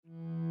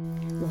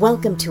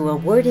Welcome to A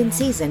Word in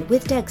Season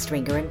with Doug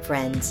Stringer and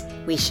friends.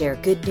 We share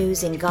good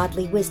news and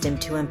godly wisdom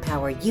to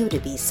empower you to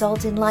be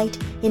salt and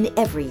light in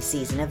every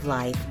season of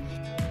life.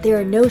 There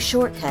are no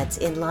shortcuts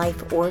in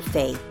life or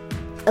faith.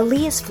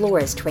 Elias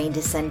Flores trained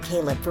his son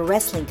Caleb for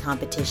wrestling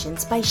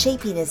competitions by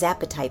shaping his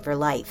appetite for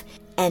life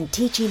and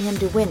teaching him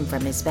to win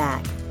from his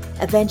back.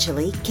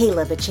 Eventually,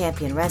 Caleb, a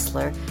champion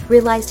wrestler,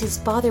 realized his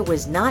father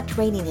was not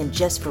training him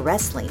just for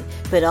wrestling,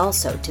 but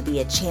also to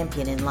be a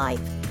champion in life.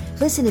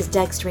 Listen as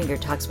Doug Stringer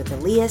talks with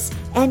Elias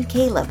and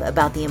Caleb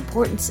about the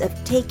importance of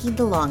taking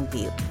the long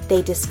view.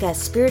 They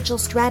discuss spiritual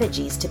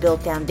strategies to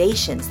build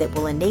foundations that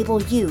will enable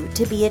you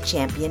to be a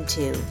champion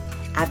too.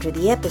 After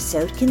the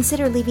episode,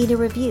 consider leaving a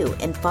review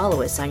and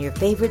follow us on your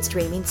favorite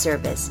streaming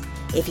service.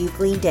 If you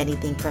gleaned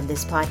anything from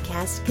this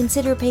podcast,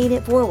 consider paying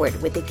it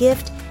forward with a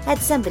gift at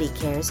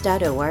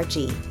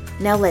somebodycares.org.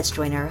 Now let's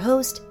join our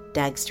host,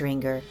 Doug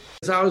Stringer.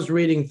 As I was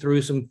reading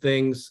through some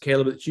things,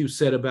 Caleb, that you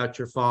said about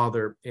your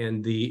father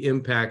and the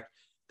impact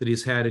that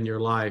he's had in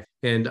your life.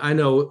 And I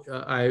know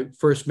I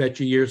first met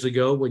you years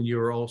ago when you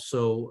were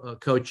also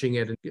coaching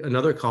at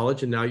another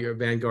college, and now you're at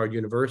Vanguard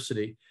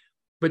University.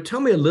 But tell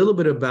me a little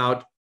bit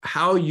about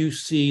how you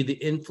see the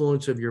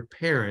influence of your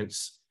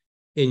parents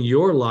in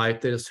your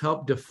life that has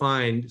helped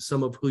define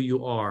some of who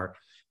you are.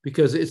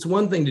 Because it's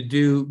one thing to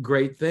do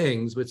great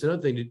things, but it's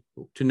another thing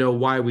to know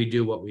why we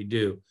do what we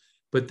do.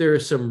 But there are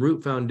some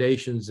root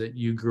foundations that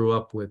you grew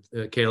up with,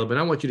 Caleb. And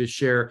I want you to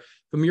share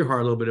from your heart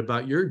a little bit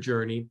about your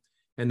journey,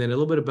 and then a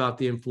little bit about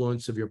the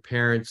influence of your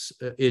parents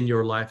in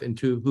your life and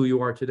to who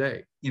you are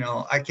today. You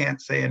know, I can't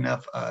say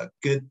enough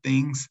good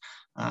things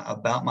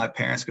about my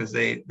parents, because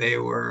they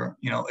were,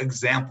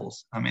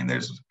 examples. I mean,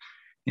 there's,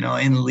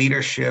 in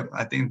leadership,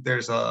 I think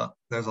there's a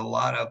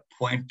lot of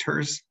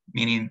pointers,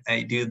 meaning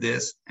I do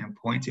this and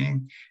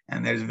pointing,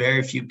 and there's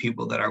very few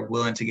people that are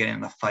willing to get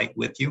in the fight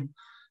with you.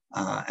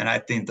 And I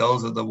think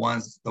those are the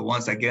ones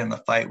that get in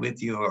the fight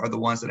with you are the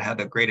ones that have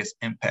the greatest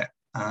impact,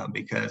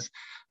 because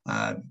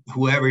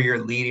whoever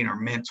you're leading or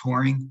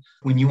mentoring,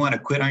 when you want to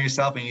quit on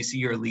yourself and you see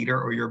your leader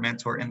or your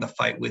mentor in the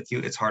fight with you,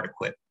 it's hard to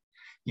quit,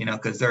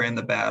 because they're in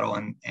the battle.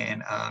 And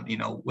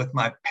with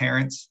my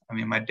parents, I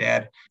mean, my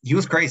dad, he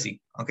was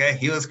crazy. Okay.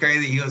 He was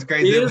crazy. He was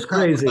crazy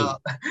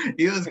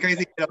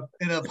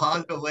in a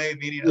positive way,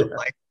 meaning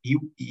like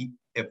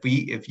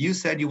if you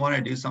said you want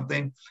to do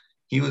something,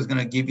 he was going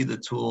to give you the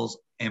tools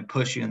and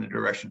push you in the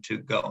direction to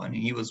go. And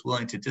he was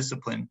willing to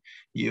discipline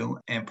you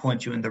and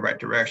point you in the right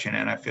direction.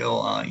 And I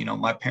feel,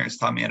 my parents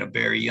taught me at a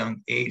very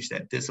young age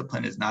that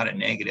discipline is not a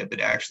negative. It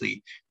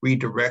actually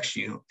redirects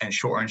you and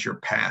shortens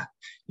your path.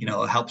 It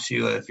helps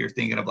you if you're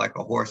thinking of like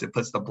a horse, it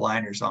puts the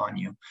blinders on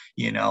you,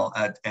 and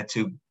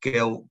to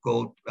go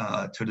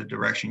to the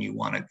direction you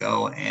want to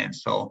go. And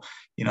so,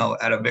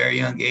 at a very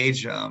young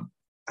age,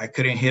 I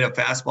couldn't hit a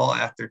fastball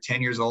after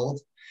 10 years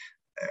old.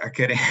 I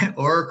couldn't,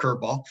 or a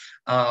curveball.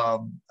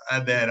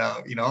 And then,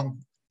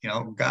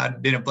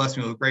 God didn't bless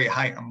me with great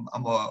height.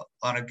 On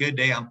a good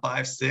day, I'm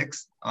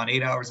 5'6" on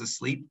 8 hours of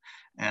sleep.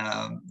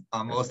 And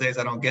on most days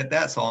I don't get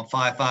that. So I'm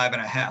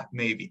 5'5.5",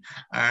 maybe.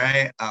 All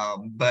right.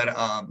 But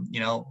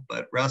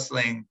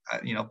wrestling,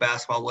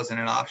 basketball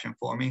wasn't an option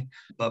for me,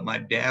 but my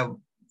dad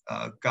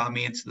got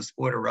me into the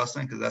sport of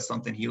wrestling because that's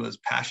something he was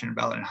passionate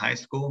about in high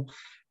school.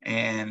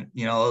 And,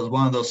 it was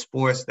one of those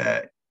sports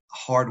that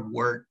hard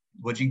work,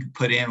 what you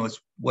put in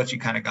was what you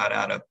kind of got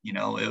out of.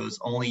 It was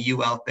only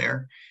you out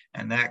there,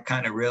 and that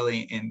kind of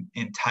really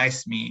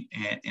enticed me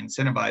and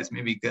incentivized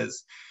me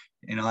because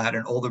I had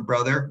an older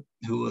brother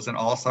who was an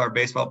all-star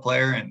baseball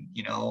player, and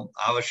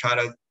I was trying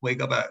to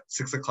wake up at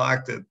 6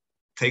 o'clock to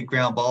take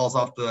ground balls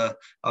I would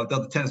throw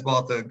the tennis ball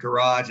at the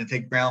garage and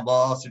take ground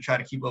balls to try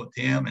to keep up with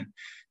him. And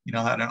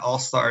I had an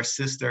all-star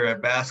sister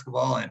at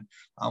basketball, and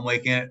I'm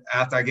waking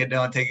after I get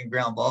done taking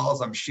ground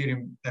balls, I'm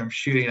shooting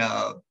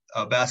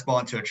a basketball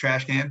into a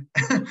trash can,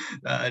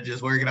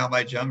 just working on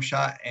my jump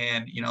shot.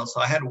 And, so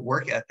I had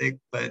work ethic,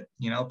 but,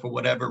 for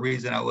whatever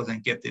reason, I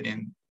wasn't gifted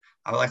in,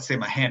 I would like to say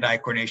my hand-eye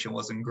coordination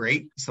wasn't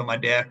great. So my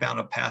dad found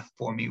a path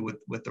for me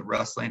with the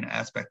wrestling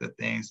aspect of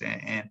things.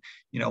 And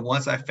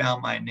once I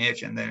found my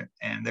niche, and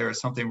there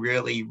was something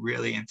really,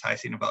 really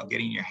enticing about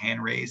getting your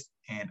hand raised.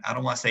 And I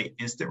don't want to say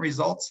instant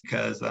results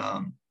because,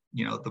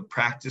 the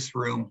practice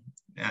room,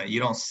 you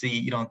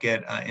don't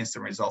get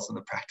instant results in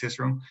the practice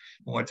room.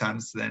 More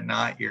times than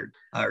not, you're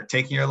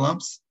taking your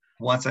lumps.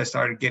 Once I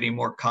started getting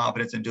more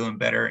confidence and doing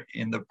better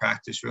in the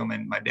practice room,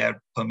 and my dad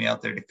put me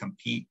out there to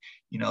compete,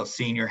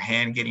 seeing your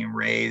hand getting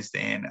raised,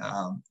 and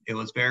it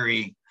was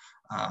very,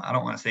 I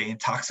don't want to say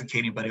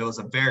intoxicating, but it was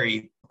a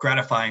very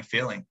gratifying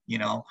feeling.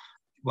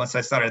 Once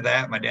I started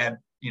that, my dad,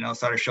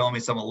 started showing me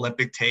some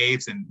Olympic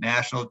tapes and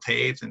national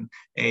tapes, and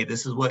hey,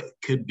 this is what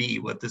could be,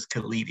 what this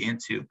could lead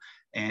into.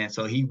 And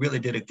so he really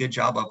did a good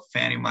job of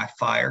fanning my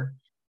fire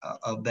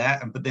of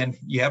that. But then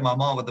you have my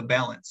mom with the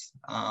balance,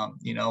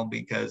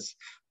 because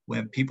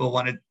when people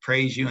want to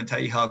praise you and tell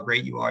you how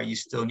great you are, you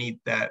still need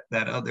that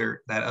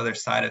other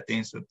side of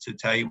things to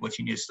tell you what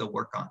you need to still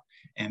work on.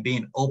 And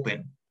being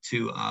open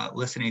to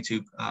listening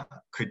to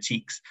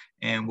critiques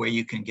and where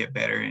you can get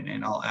better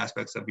in all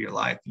aspects of your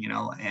life,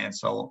 And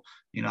so,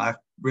 I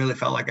really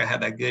felt like I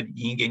had that good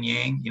yin and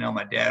yang.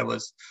 My dad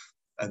was,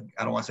 I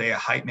don't want to say a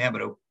hype man,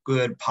 but a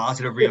good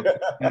positive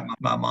reinforcement.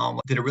 My mom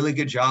did a really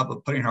good job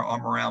of putting her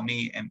arm around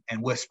me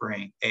and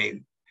whispering,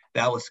 "Hey,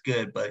 that was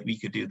good, but we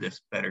could do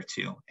this better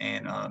too."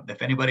 And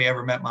if anybody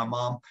ever met my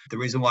mom, the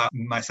reason why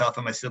myself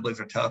and my siblings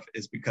are tough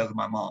is because of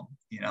my mom.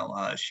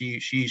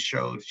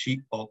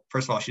 Well,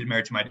 first of all, she's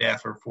married to my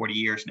dad for 40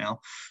 years now,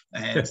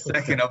 and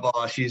second of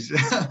all, she's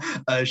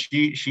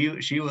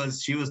she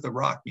was the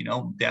rock.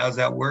 Dad was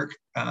at work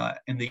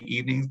in the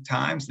evening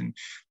times, and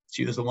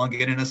she was the one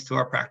getting us to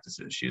our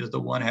practices. She was the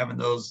one having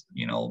those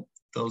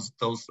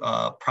those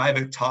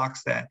private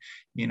talks that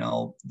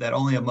that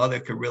only a mother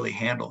could really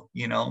handle,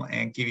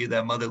 and give you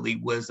that motherly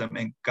wisdom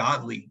and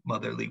godly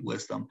motherly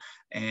wisdom,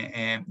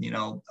 and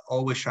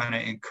always trying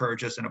to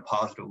encourage us in a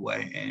positive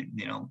way. And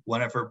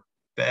one of her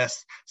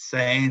best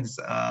sayings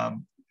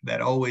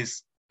that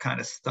always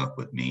kind of stuck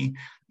with me,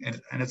 and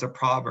it's a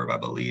proverb, I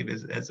believe,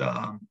 is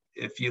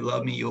if you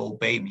love me, you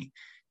obey me.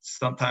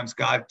 Sometimes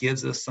God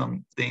gives us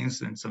some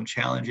things and some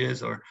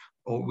challenges, or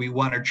we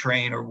want to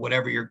train, or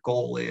whatever your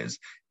goal is.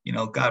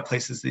 God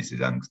places these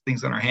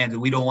things on our hands,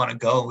 and we don't want to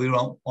go. We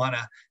don't want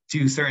to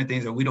do certain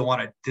things, or we don't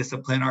want to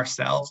discipline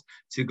ourselves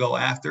to go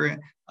after it.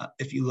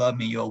 If you love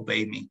me, you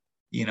obey me.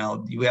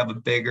 You have a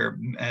bigger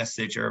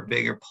message or a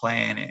bigger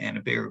plan and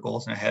a bigger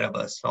goals ahead of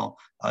us. So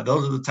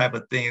those are the type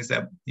of things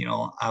that,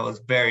 I was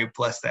very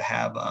blessed to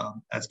have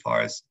as far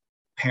as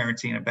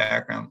parenting and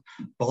background.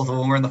 Both of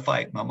them were in the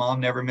fight. My mom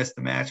never missed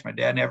a match. My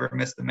dad never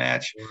missed a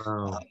match.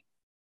 Wow.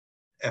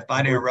 If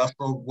I didn't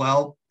wrestle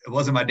well, it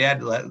wasn't my dad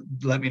to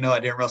let me know I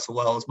didn't wrestle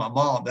well. It was my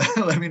mom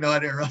that let me know I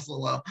didn't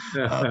wrestle well.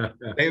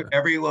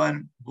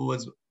 Everyone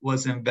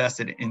was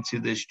invested into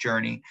this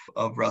journey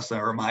of wrestling,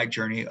 or my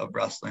journey of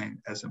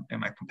wrestling in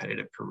my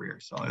competitive career.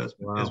 So it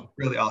was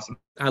really awesome.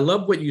 I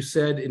love what you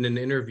said in an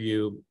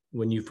interview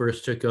when you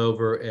first took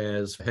over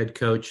as head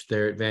coach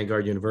there at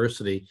Vanguard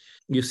University.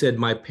 You said,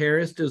 "My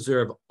parents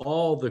deserve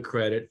all the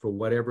credit for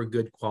whatever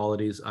good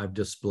qualities I've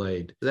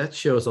displayed." That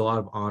shows a lot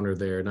of honor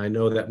there. And I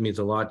know that means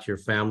a lot to your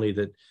family,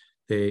 that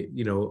they,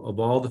 of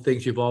all the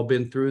things you've all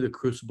been through, the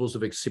crucibles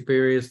of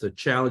experience, the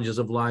challenges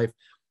of life,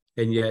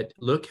 and yet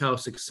look how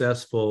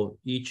successful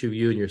each of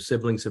you and your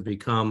siblings have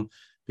become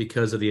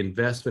because of the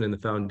investment and the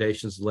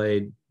foundations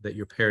laid that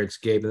your parents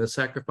gave and the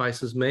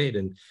sacrifices made.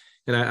 And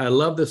I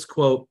love this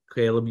quote,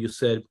 Caleb. You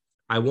said,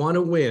 "I want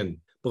to win,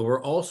 but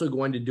we're also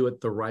going to do it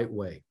the right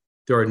way.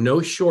 There are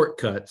no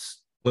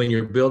shortcuts when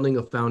you're building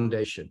a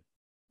foundation."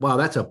 Wow,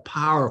 that's a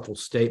powerful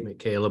statement,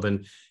 Caleb.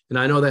 And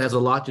I know that has a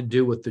lot to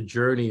do with the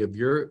journey of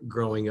your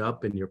growing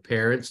up and your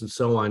parents and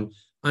so on,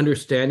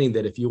 understanding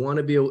that if you want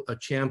to be a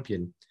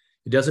champion,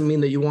 it doesn't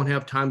mean that you won't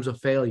have times of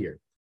failure.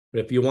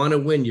 But if you want to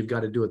win, you've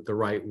got to do it the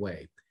right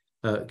way.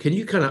 Can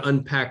you kind of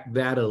unpack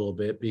that a little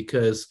bit?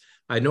 Because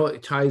I know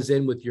it ties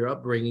in with your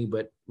upbringing,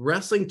 but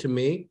wrestling to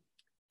me,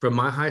 from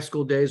my high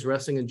school days,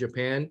 wrestling in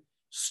Japan,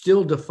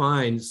 still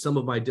defines some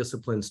of my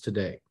disciplines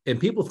today. And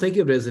people think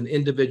of it as an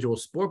individual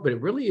sport, but it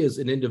really is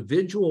an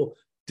individual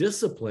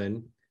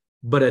discipline,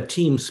 but a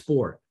team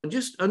sport.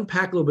 Just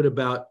unpack a little bit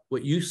about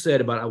what you said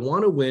about, I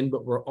want to win,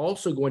 but we're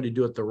also going to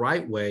do it the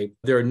right way.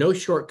 There are no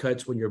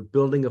shortcuts when you're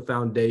building a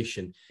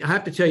foundation. I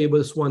have to tell you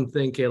this one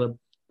thing, Caleb.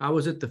 I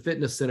was at the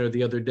fitness center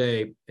the other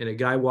day, and a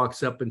guy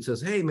walks up and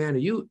says, "Hey, man, are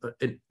you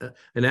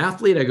an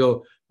athlete?" I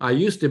go, "I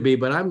used to be,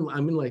 but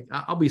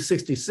I'll be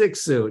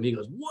 66 soon." He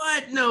goes,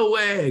 "What? No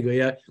way." I go,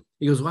 "Yeah."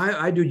 He goes, "Well,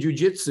 I do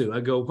jujitsu."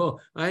 I go,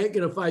 "Well, I ain't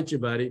going to fight you,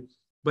 buddy."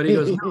 But he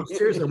goes, "No,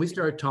 seriously." And we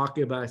started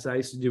talking about it. So I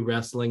used to do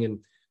wrestling and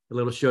a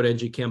little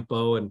Shodenji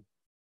Kempo. And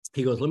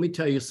he goes, "Let me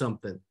tell you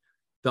something.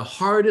 The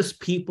hardest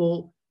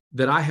people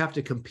that I have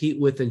to compete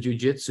with in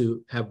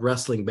jujitsu have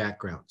wrestling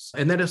backgrounds."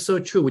 And that is so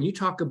true. When you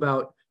talk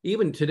about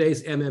even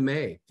today's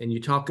MMA, and you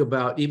talk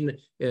about even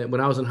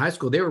when I was in high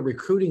school, they were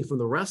recruiting from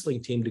the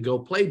wrestling team to go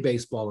play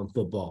baseball and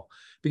football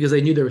because they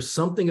knew there was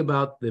something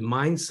about the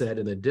mindset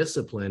and the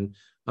discipline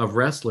of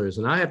wrestlers.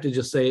 And I have to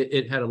just say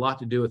it had a lot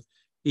to do with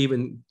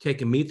even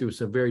taking me through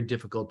some very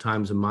difficult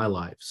times in my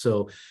life.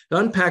 So to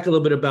unpack a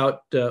little bit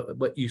about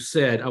what you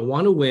said, I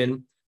want to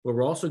win, but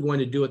we're also going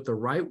to do it the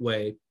right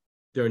way.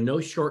 There are no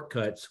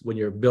shortcuts when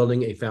you're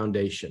building a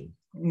foundation.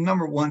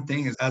 Number one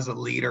thing is, as a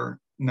leader,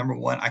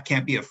 I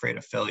can't be afraid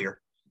of failure,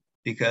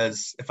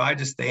 because if I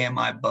just stay in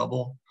my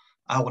bubble,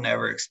 I will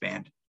never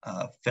expand.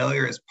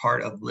 Failure is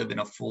part of living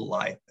a full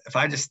life. If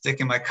I just stick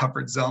in my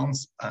comfort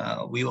zones,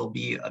 we will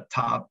be a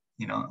top,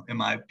 in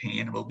my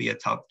opinion, we'll be a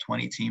top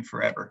 20 team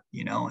forever,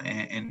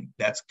 and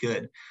that's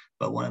good.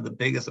 But one of the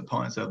biggest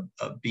opponents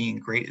of being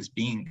great is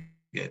being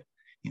good,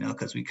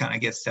 because we kind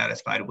of get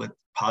satisfied with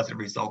positive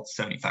results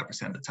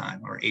 75% of the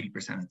time or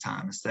 80% of the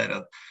time, instead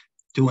of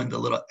doing the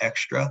little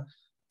extra.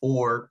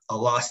 Or a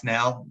loss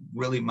now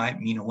really might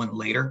mean a win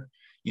later.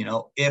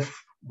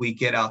 If we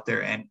get out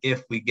there and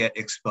if we get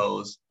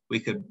exposed, we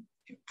could,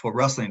 for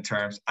wrestling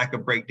terms, I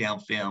could break down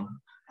film.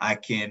 I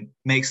can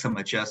make some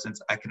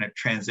adjustments, I can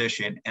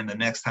transition, and the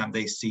next time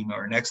they see me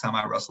or next time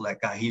I wrestle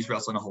that guy, he's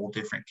wrestling a whole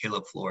different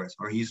Caleb Flores,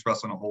 or he's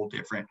wrestling a whole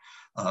different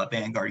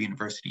Vanguard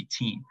University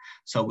team.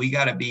 So we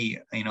got to be,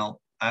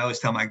 I always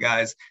tell my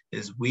guys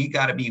is we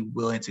got to be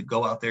willing to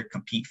go out there,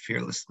 compete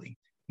fearlessly,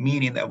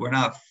 meaning that we're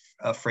not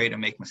afraid to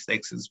make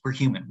mistakes, because we're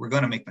human. We're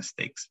going to make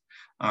mistakes.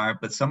 All right.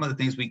 But some of the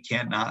things we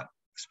cannot,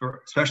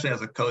 especially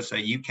as a coach,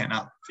 that you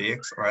cannot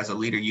fix, or as a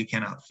leader, you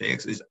cannot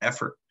fix, is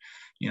effort.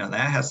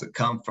 That has to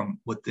come from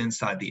within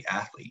inside the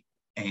athlete.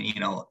 And,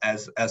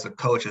 as a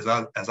coach, as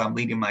I'm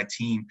leading my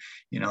team,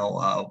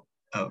 a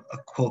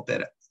quote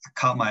that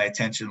caught my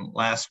attention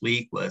last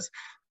week was,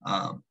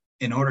 I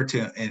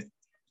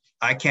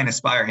can't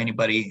inspire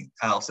anybody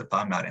else if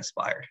I'm not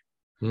inspired.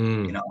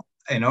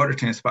 In order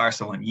to inspire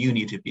someone, you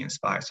need to be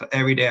inspired. So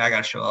every day I got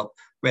to show up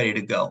ready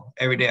to go.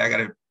 Every day I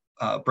got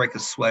to break a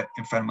sweat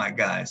in front of my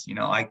guys.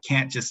 I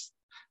can't just,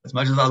 as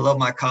much as I love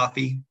my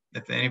coffee,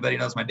 if anybody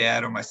knows my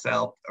dad or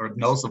myself or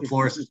knows the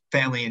Flores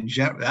family in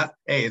general,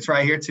 hey, it's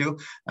right here too.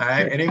 All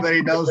right.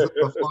 Anybody knows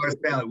the Flores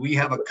family, we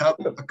have a cup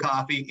of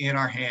coffee in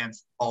our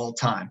hands all the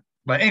time.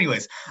 But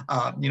anyways,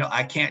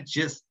 I can't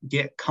just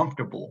get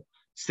comfortable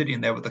sitting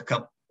there with a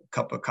cup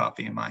of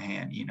coffee in my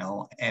hand,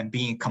 and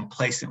being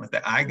complacent with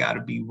it. I got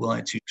to be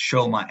willing to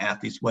show my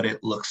athletes what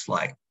it looks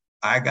like.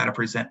 I got to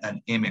present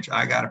an image.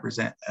 I got to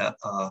present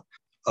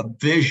a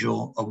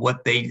visual of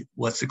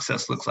what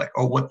success looks like,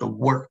 or what the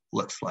work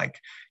looks like,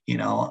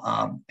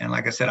 and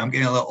like I said, I'm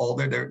getting a little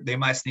older. They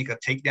might sneak a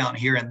takedown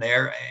here and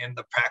there in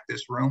the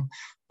practice room,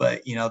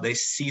 but they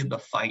see the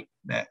fight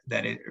that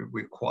it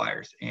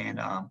requires.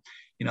 And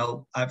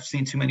I've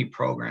seen too many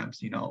programs.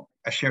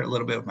 I shared a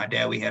little bit with my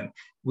dad. We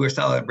were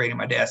celebrating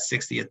my dad's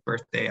 60th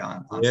birthday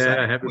on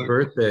Saturday. Happy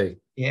birthday.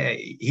 Yeah,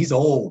 he's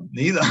old.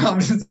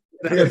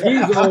 If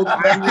he's old,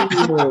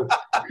 then old.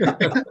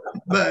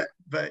 but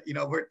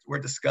we're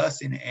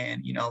discussing,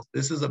 and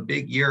this is a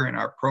big year in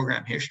our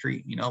program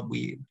history.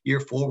 Year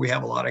 4, we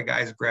have a lot of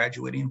guys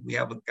graduating. We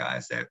have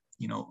guys that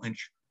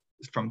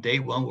from day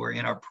one we're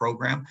in our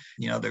program.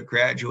 They're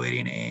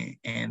graduating,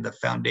 and the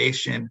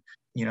foundation.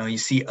 You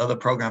see other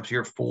programs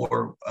here.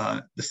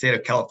 The state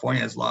of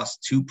California has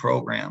lost 2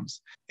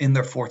 programs in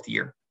their 4th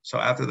year. So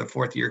after the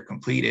 4th year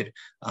completed,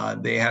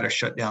 they had to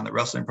shut down the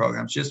wrestling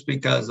programs just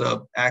because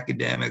of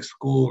academic,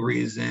 school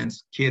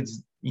reasons,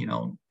 kids,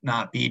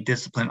 not be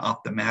disciplined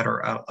off the mat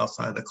or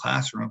outside of the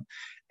classroom.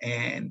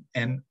 And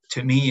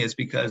to me, it's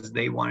because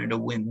they wanted to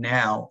win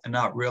now and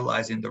not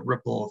realizing the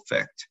ripple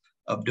effect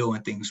of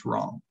doing things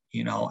wrong.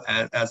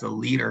 As a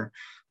leader,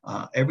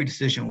 every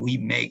decision we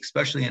make,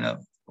 especially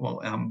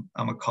I'm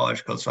a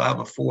college coach, so I have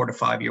a 4 to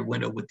 5 year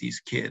window with these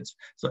kids.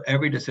 So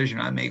every decision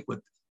I make with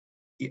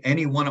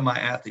any one of my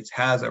athletes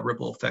has a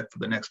ripple effect for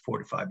the next 4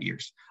 to 5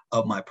 years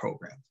of my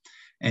program.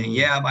 And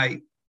I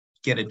might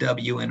get a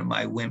W in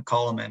my win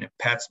column, and it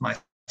pats my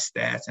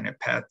stats and it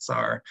pats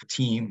our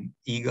team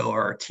ego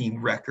or our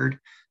team record.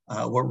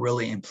 We're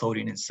really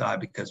imploding inside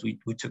because we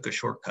took a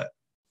shortcut,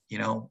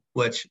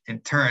 which in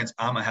turns,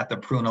 I'm going to have to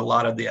prune a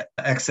lot of the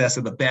excess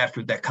of the bad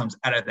fruit that comes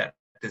out of that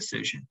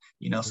decision,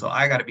 so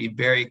I got to be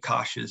very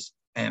cautious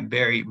and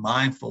very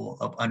mindful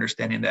of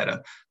understanding that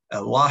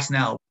a loss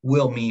now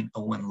will mean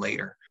a win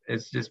later.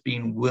 It's just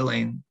being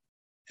willing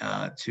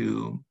I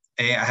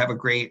have a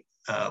great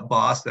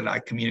boss that I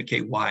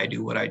communicate why I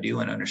do what I do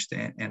and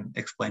understand and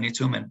explain it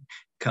to him, and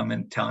come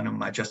and telling him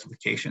my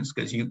justifications,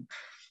 because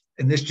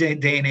in this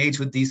day and age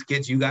with these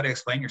kids, you got to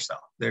explain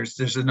yourself.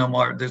 There's no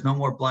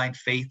more blind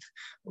faith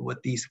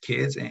with these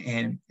kids.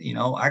 And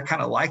I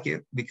kind of like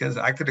it because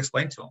I could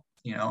explain to them,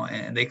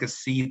 and they could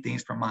see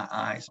things from my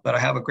eyes. But I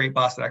have a great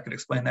boss that I could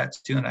explain that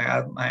to. And I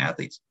have my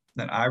athletes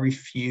that I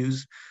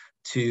refuse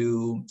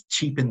to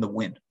cheapen the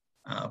win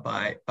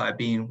by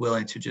being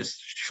willing to just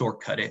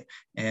shortcut it.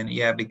 And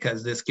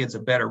because this kid's a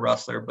better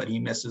wrestler, but he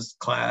misses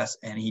class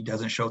and he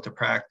doesn't show up to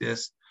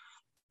practice,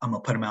 I'm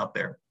going to put him out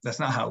there. That's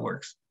not how it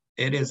works.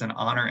 It is an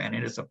honor and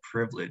it is a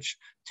privilege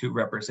to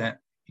represent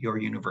your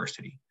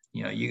university.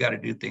 You got to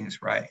do things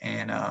right.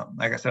 And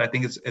like I said, I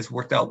think it's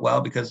worked out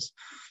well, because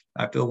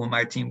I feel when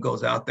my team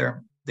goes out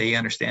there, they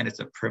understand it's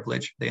a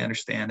privilege. They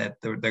understand that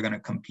they're going to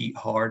compete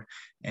hard,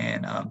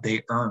 and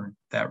they earn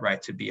that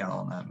right to be out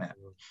on that mat.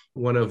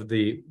 One of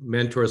the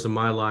mentors of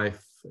my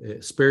life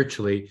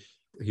spiritually,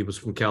 he was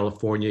from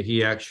California.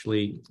 He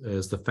actually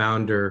is the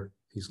founder.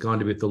 He's gone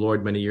to be with the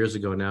Lord many years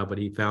ago now, but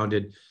he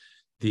founded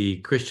the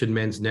Christian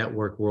Men's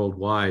Network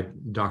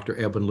worldwide, Dr.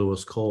 Edwin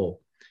Lewis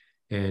Cole.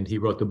 And he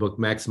wrote the book,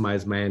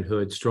 Maximize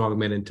Manhood, Strong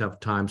Men in Tough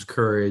Times,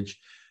 Courage.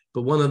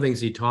 But one of the things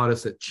he taught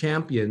us, that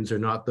champions are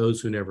not those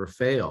who never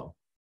fail,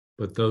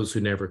 but those who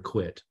never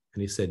quit.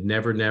 And he said,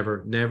 never,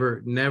 never,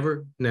 never,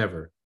 never,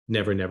 never,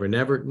 never, never,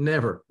 never,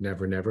 never,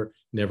 never, never,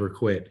 never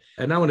quit.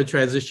 And I want to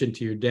transition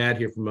to your dad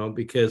here for a moment,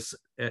 because,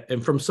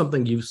 and from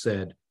something you've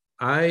said,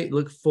 I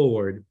look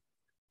forward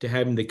to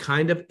having the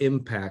kind of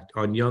impact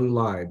on young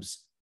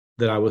lives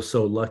that I was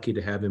so lucky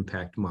to have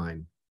impact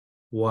mine.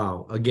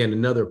 Wow. Again,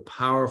 another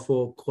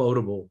powerful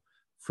quotable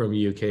from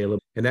you, Caleb.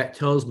 And that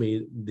tells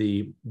me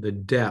the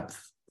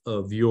depth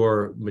of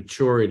your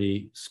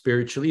maturity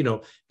spiritually.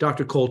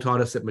 Dr. Cole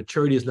taught us that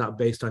maturity is not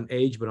based on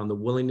age, but on the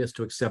willingness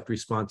to accept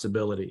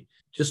responsibility.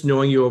 Just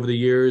knowing you over the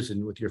years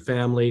and with your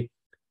family,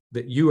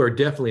 that you are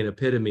definitely an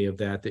epitome of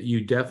that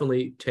you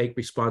definitely take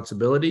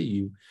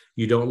responsibility.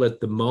 You don't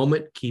let the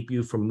moment keep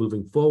you from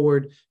moving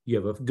forward. You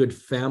have a good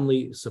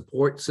family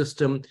support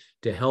system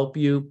to help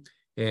you.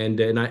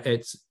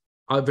 It's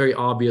very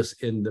obvious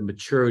in the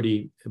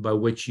maturity by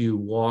which you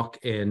walk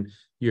and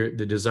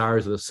the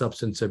desires of the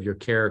substance of your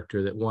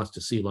character that wants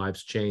to see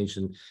lives changed.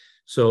 And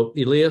so,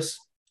 Elias,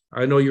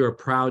 I know you're a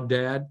proud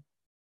dad,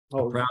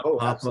 a proud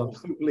papa.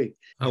 Absolutely.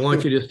 I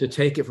want you just to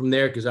take it from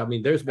there, because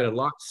there's been a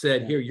lot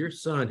said here. Your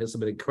son has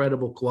some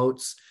incredible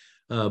quotes,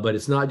 but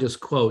it's not just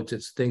quotes,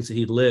 it's things that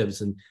he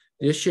lives. And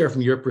just share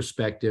from your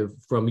perspective,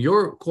 from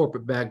your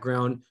corporate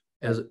background,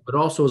 but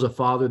also as a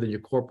father, then your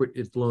corporate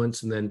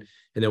influence, and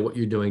then what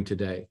you're doing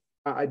today.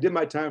 I did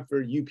my time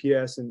for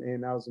UPS,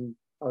 and I was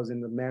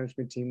in the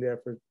management team there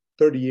for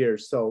 30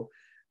 years. So,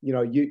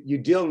 you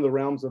deal in the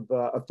realms of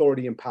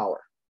authority and power.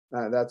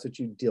 That's what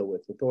you deal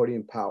with, authority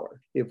and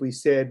power. If we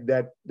said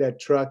that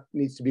truck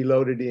needs to be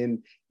loaded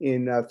in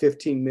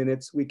 15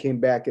 minutes, we came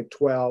back at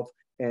 12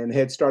 and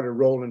had started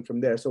rolling from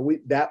there. So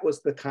that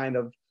was the kind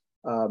of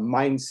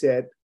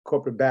mindset,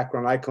 corporate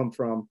background I come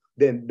from.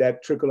 Then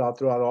that trickled out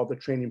throughout all the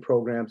training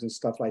programs and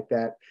stuff like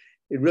that.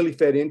 It really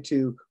fed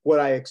into what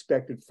I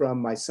expected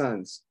from my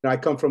sons. I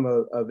come from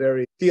a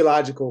very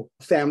theological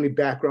family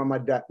background.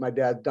 My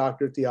dad's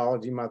doctor of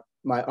theology,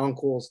 my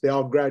uncles, they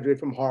all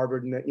graduated from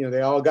Harvard, and they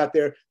all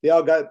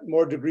got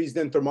more degrees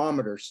than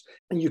thermometers.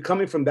 And you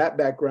coming from that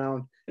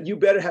background, you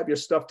better have your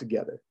stuff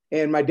together.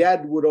 And my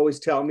dad would always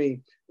tell me,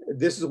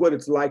 this is what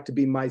it's like to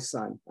be my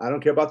son. I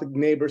don't care about the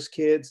neighbors'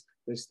 kids.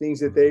 There's things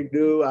that they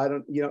do.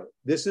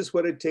 This is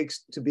what it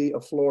takes to be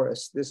a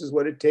florist. This is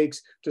what it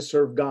takes to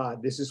serve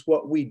God. This is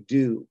what we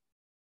do.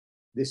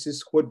 This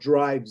is what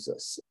drives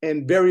us.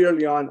 And very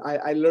early on,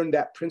 I learned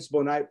that principle,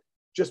 and I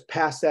just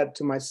passed that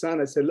to my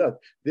son. I said, look,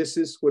 this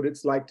is what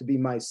it's like to be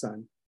my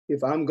son.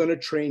 If I'm going to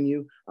train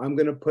you, I'm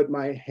going to put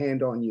my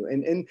hand on you.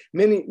 And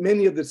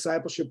many of the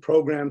discipleship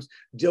programs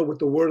deal with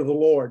the word of the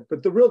Lord,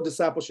 but the real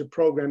discipleship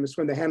program is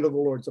when the hand of the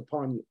Lord's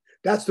upon you.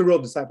 That's the real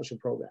discipleship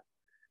program.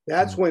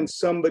 That's when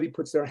somebody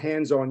puts their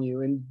hands on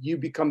you and you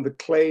become the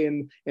clay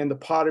and the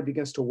potter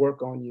begins to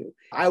work on you.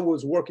 I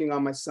was working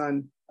on my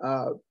son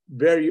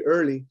very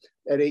early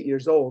at 8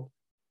 years old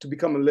to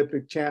become an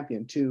Olympic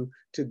champion, to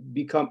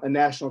become a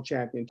national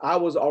champion. I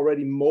was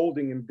already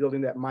molding and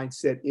building that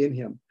mindset in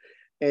him.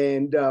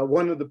 And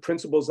one of the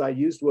principles I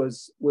used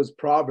was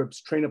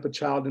Proverbs, train up a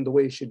child in the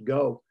way he should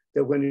go,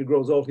 that when he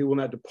grows old, he will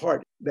not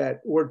depart.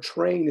 That word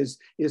train is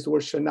the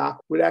word shanak,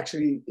 which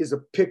actually is a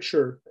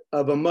picture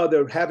of a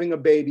mother having a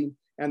baby.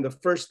 And the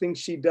first thing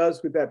she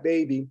does with that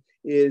baby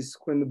is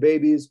when the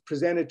baby is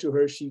presented to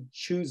her, she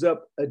chews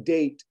up a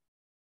date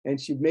and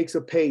she makes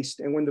a paste.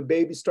 And when the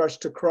baby starts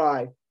to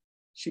cry,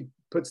 she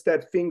puts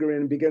that finger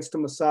in and begins to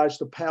massage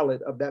the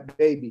palate of that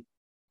baby.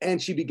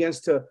 And she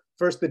begins to,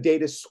 first the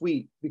date is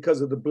sweet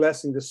because of the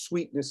blessing, the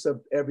sweetness of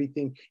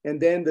everything.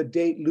 And then the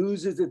date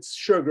loses its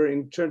sugar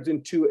and turns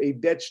into a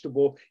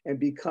vegetable and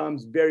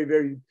becomes very,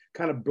 very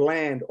kind of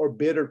bland or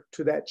bitter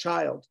to that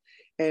child.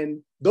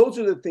 And those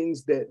are the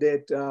things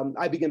that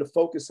I began to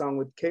focus on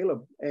with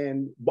Caleb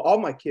and all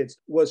my kids,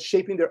 was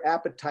shaping their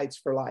appetites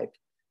for life.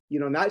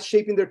 Not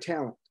shaping their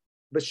talent,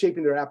 but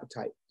shaping their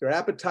appetite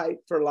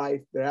for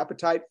life, their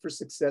appetite for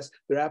success,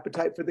 their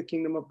appetite for the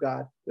kingdom of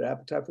God, their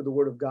appetite for the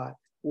word of God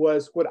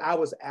was what I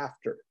was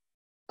after.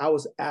 I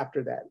was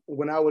after that.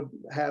 When I would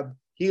have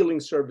healing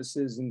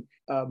services and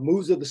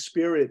moves of the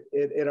Spirit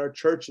at our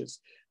churches,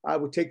 I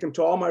would take them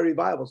to all my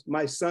revivals.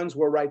 My sons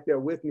were right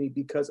there with me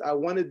because I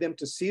wanted them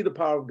to see the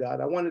power of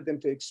God. I wanted them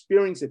to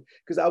experience it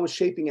because I was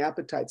shaping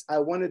appetites. I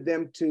wanted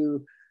them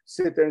to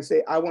sit there and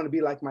say, I want to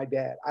be like my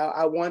dad.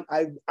 I want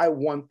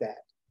that.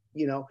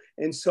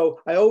 And so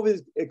I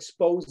always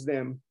expose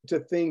them to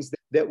things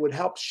that would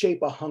help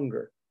shape a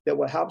hunger, that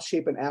would help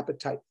shape an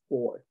appetite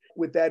for it.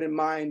 With that in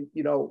mind,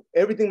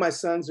 everything my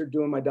sons are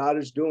doing, my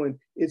daughter's doing,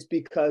 it's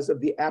because of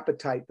the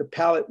appetite, the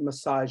palate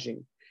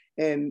massaging.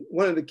 And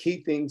one of the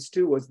key things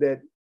too was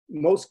that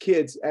most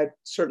kids at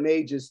certain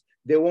ages,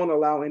 they won't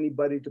allow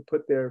anybody to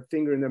put their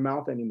finger in their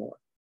mouth anymore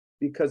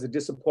because of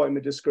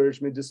disappointment,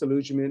 discouragement,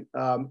 disillusionment,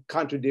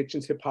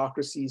 contradictions,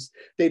 hypocrisies.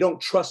 They don't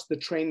trust the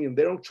training.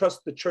 They don't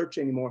trust the church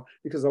anymore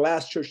because the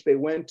last church they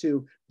went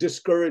to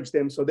discouraged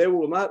them. So they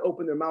will not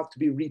open their mouth to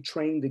be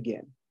retrained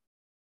again.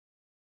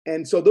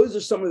 And so those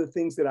are some of the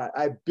things that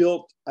I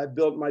built. I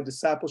built my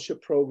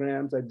discipleship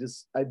programs.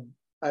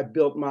 I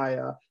built my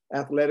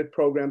athletic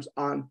programs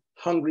on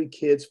hungry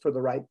kids for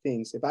the right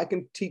things. If I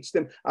can teach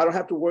them, I don't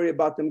have to worry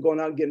about them going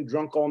out and getting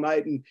drunk all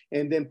night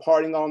and then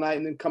partying all night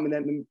and then coming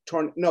in and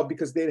turn. No,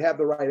 because they have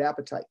the right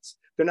appetites.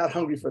 They're not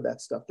hungry for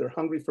that stuff. They're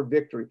hungry for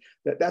victory.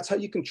 That's how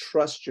you can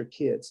trust your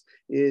kids,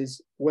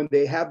 is when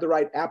they have the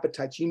right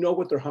appetites, you know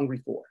what they're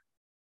hungry for.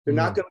 They're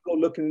not going to go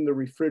looking in the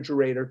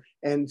refrigerator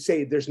and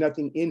say, there's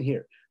nothing in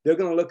here. They're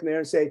going to look in there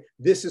and say,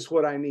 this is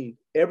what I need.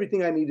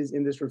 Everything I need is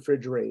in this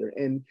refrigerator.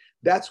 And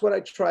that's what I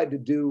tried to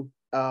do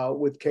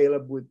with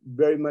Caleb, with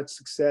very much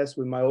success,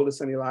 with my oldest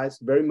son, Elias,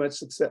 very much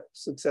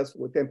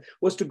successful with them,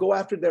 was to go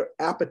after their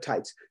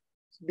appetites,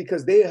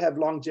 because they have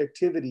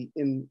longevity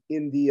in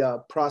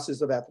the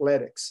process of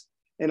athletics,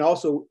 and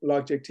also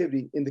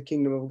longevity in the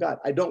kingdom of God.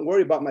 I don't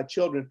worry about my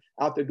children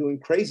out there doing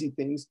crazy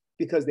things,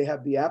 because they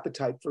have the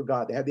appetite for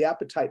God. They have the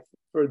appetite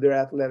for their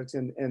athletics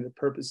and the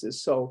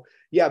purposes. So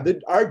yeah,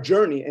 our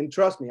journey, and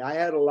trust me, I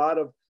had a lot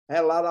of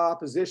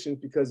opposition,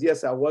 because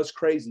yes, I was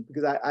crazy,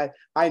 because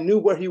I knew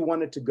where he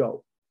wanted to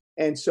go.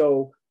 And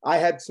so I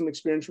had some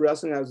experience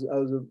wrestling.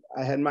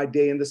 I had my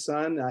day in the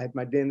sun. I had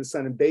my day in the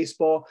sun in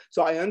baseball.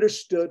 So I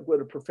understood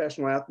what a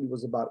professional athlete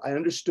was about. I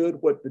understood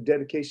what the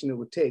dedication it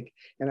would take,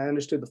 and I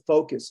understood the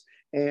focus.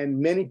 And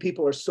many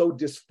people are so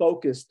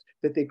disfocused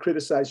that they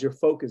criticize your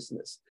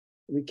focusedness.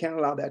 We can't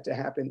allow that to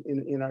happen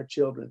in our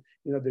children.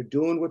 You know, they're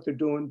doing what they're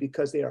doing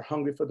because they are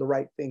hungry for the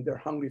right thing. They're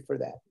hungry for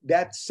that.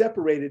 That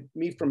separated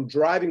me from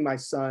driving my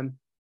son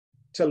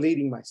to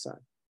leading my son.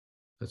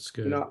 That's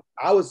good. You know,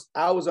 I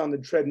was on the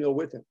treadmill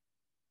with him.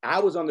 I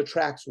was on the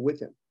tracks with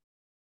him.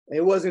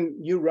 It wasn't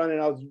you running,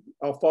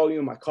 I'll follow you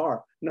in my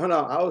car. No,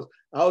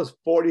 I was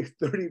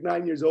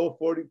 39 years old,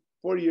 40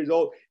 years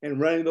old, and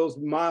running those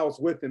miles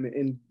with him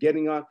and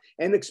getting on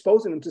and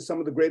exposing him to some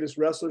of the greatest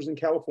wrestlers in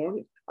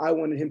California. I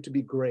wanted him to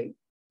be great,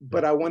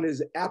 but I wanted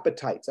his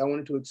appetites. I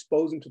wanted to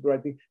expose him to the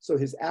right thing. So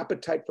his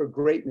appetite for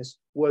greatness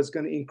was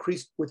going to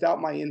increase without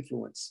my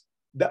influence.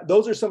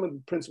 Those are some of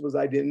the principles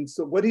I did. And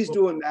so what he's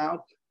doing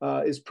now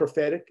is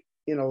prophetic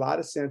in a lot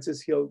of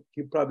senses. He'll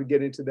probably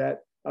get into that.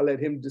 I'll let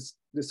him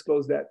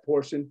disclose that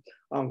portion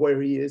on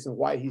where he is and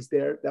why he's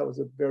there. That was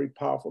a very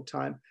powerful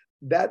time.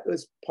 That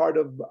was part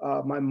of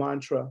my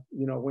mantra,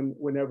 you know,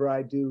 whenever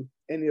I do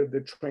any of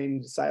the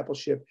training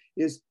discipleship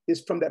is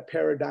from that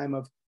paradigm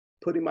of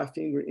putting my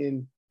finger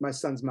in my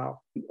son's mouth.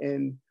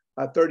 And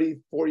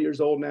 34 years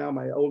old now,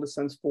 my oldest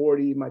son's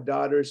 40, my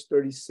daughter's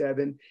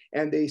 37,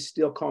 and they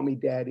still call me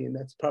daddy. And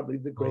that's probably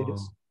the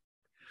greatest,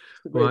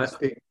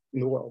 thing in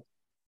the world.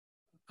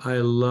 I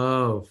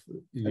love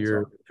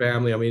your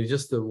family. I mean,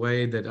 just the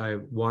way that I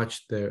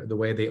watched the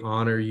way they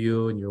honor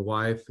you and your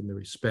wife, and the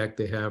respect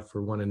they have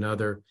for one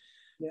another.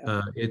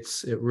 Yeah.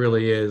 It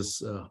really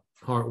is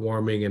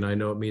heartwarming, and I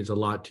know it means a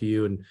lot to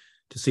you. And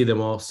to see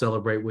them all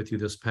celebrate with you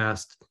this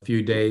past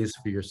few days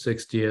for your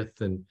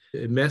 60th, and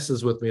it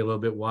messes with me a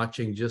little bit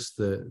watching just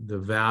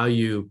the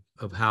value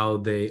of how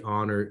they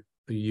honor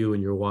you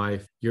and your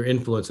wife, your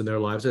influence in their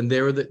lives, and they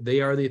are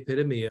the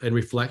epitome and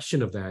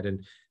reflection of that.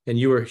 And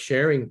you were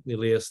sharing,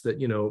 Elias,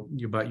 that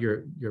about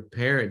your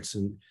parents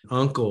and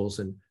uncles,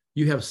 and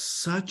you have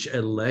such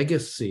a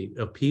legacy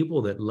of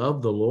people that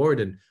love the Lord,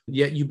 and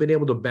yet you've been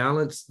able to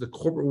balance the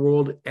corporate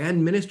world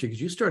and ministry,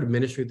 because you started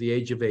ministry at the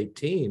age of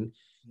 18,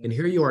 and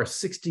here you are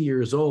 60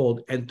 years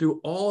old, and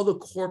through all the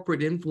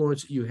corporate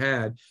influence that you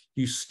had,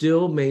 you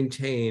still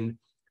maintain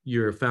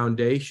your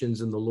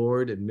foundations in the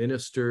Lord, and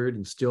ministered,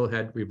 and still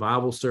had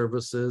revival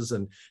services,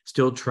 and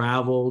still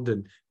traveled,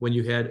 and when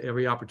you had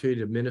every opportunity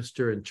to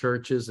minister in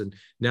churches, and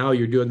now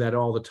you're doing that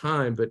all the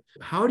time. But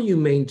how do you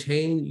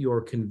maintain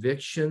your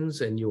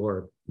convictions and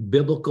your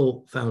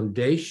biblical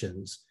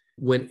foundations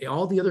when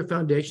all the other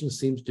foundations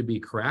seems to be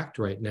cracked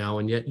right now,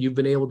 and yet you've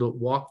been able to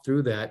walk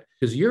through that?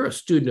 Because you're a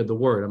student of the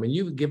Word. I mean,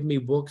 you've given me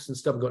books and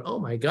stuff going, oh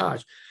my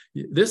gosh,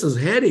 this is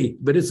heady,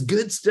 but it's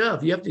good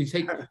stuff. You have to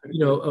take,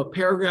 a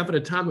paragraph at a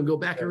time and go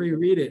back and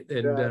reread it.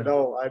 And I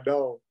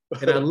know.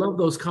 And I love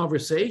those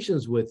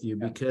conversations with you,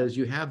 because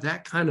you have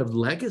that kind of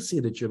legacy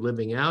that you're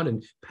living out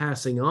and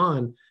passing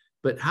on.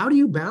 But how do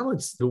you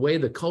balance the way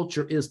the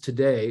culture is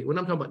today, when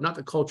I'm talking about not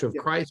the culture of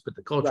Christ, but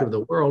the culture of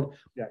the world,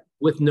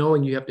 with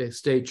knowing you have to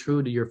stay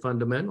true to your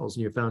fundamentals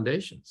and your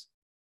foundations?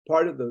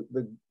 Part of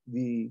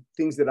the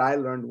things that I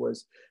learned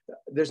was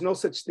there's no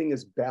such thing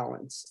as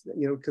balance,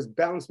 because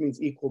balance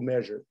means equal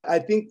measure. I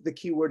think the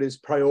key word is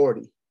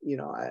priority.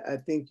 I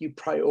think you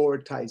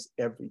prioritize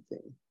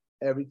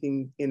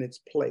everything in its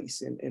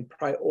place, and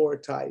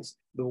prioritize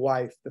the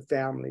wife, the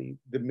family,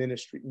 the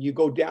ministry. You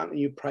go down and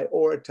you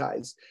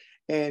prioritize,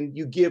 and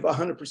you give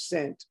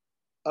 100%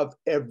 of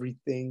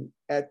everything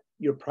at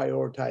your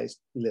prioritized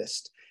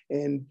list.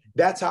 And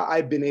that's how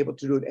I've been able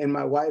to do it. And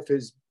my wife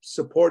has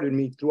supported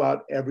me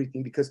throughout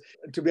everything, because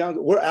to be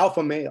honest, we're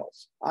alpha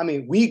males. I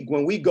mean,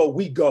 when we go.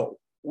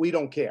 We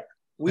don't care.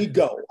 We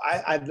go.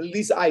 At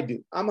least I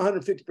do. I'm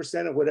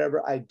 150% of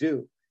whatever I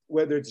do,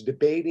 whether it's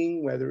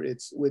debating, whether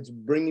it's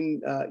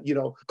bringing,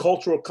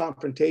 cultural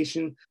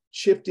confrontation,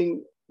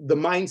 shifting the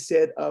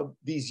mindset of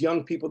these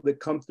young people that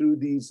come through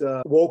these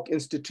woke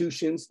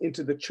institutions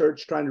into the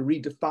church, trying to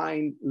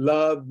redefine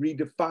love,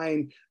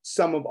 redefine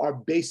some of our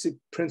basic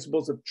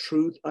principles of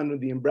truth under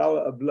the umbrella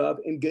of love,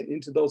 and get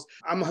into those.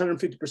 I'm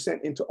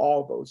 150% into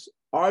all those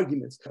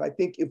arguments. I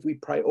think if we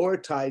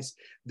prioritize,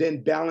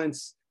 then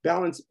balance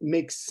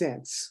makes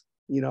sense.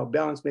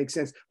 Balance makes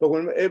sense. But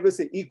whenever it's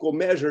an equal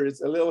measure,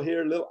 it's a little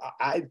here, a little.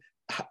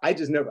 I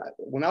just never,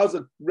 when I was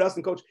a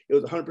wrestling coach, it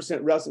was 100%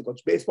 wrestling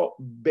coach. Baseball,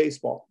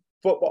 baseball,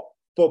 football,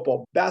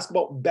 football,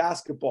 basketball,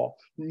 basketball,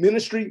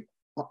 ministry.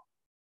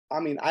 I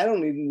mean, I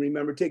don't even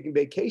remember taking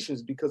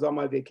vacations because all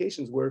my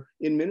vacations were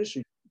in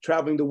ministry,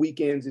 traveling the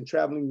weekends and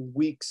traveling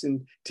weeks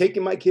and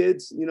taking my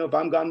kids. You know, if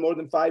I'm gone more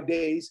than 5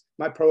 days,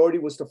 my priority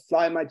was to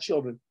fly my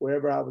children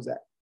wherever I was at.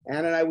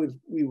 Anna and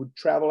we would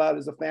travel out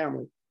as a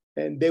family,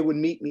 and they would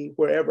meet me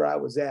wherever I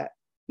was at,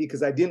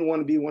 because I didn't want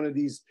to be one of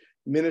these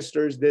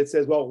ministers that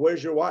says, well,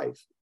 where's your wife?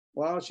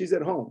 Well, she's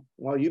at home.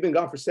 Well, you've been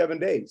gone for 7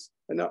 days.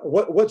 And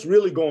what's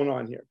really going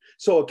on here?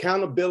 So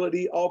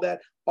accountability, all that,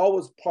 all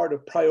was part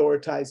of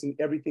prioritizing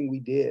everything we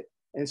did.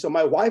 And so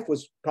my wife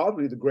was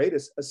probably the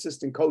greatest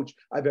assistant coach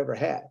I've ever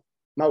had.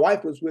 My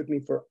wife was with me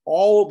for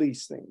all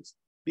these things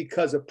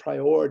because of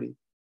priority.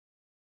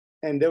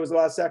 And there was a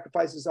lot of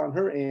sacrifices on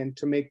her end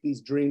to make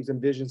these dreams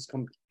and visions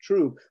come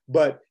true.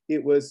 But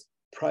it was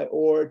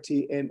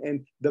priority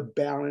and the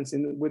balance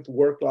and with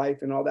work life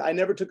and all that. I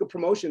never took a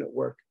promotion at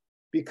work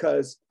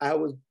because I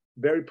was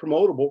very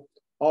promotable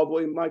all the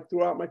way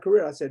throughout my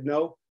career. I said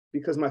no,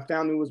 because my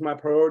family was my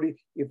priority.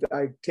 If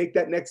I take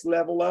that next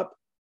level up,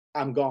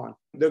 I'm gone.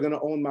 They're going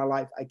to own my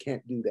life. I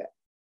can't do that.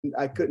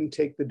 I couldn't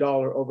take the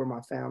dollar over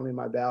my family,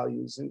 my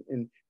values,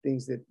 and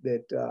things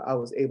that I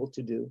was able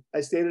to do.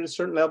 I stayed at a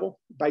certain level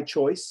by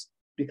choice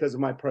because of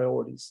my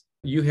priorities.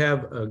 You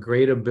have a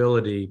great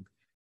ability,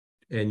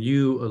 and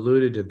you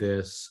alluded to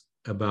this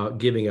about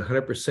giving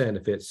 100%.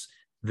 If it's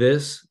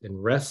this in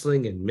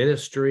wrestling, in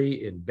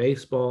ministry, in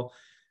baseball,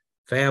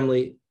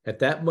 family, at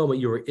that moment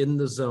you were in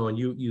the zone.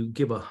 You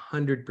give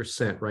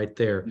 100% right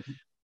there. Mm-hmm.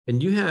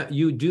 And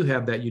you do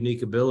have that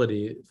unique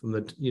ability from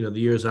the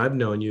years I've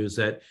known you, is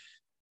that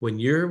when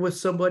you're with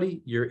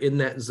somebody, you're in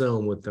that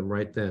zone with them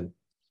right then.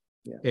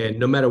 Yeah. And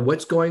no matter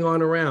what's going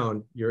on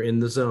around, you're in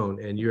the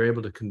zone and you're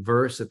able to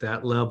converse at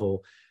that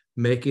level,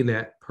 making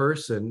that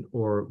person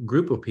or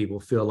group of people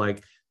feel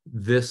like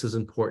this is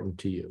important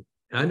to you.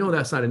 And I know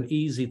that's not an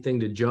easy thing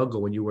to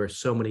juggle when you wear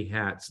so many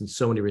hats and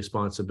so many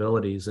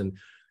responsibilities. And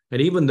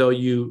even though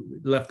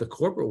you left the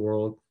corporate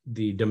world,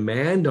 the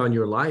demand on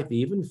your life,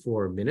 even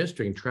for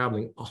ministry and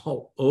traveling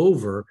all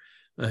over,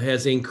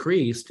 has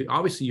increased.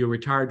 Obviously, you're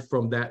retired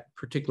from that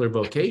particular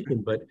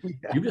vocation, but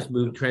you just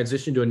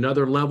transitioned to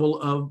another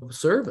level of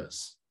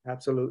service.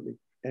 Absolutely.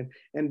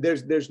 And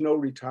there's no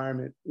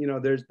retirement.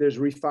 There's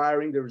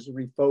refiring, there was a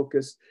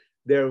refocus.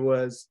 There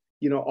was,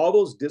 all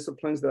those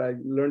disciplines that I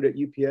learned at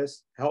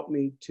UPS helped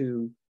me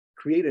to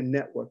create a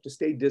network, to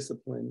stay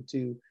disciplined,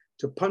 to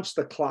punch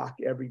the clock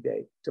every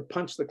day,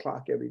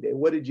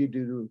 What did you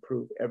do to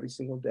improve every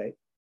single day?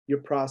 Your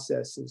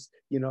processes,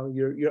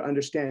 your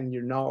understanding,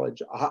 your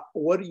knowledge.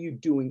 What are you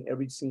doing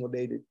every single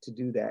day to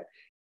do that?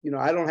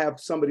 I don't have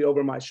somebody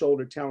over my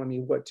shoulder telling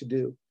me what to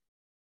do.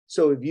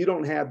 So if you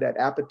don't have that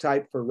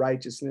appetite for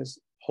righteousness,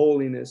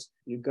 holiness,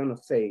 you're gonna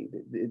fade.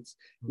 It's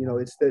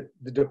it's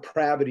the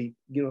depravity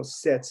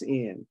sets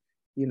in.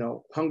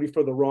 Hungry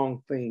for the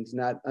wrong things,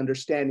 not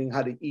understanding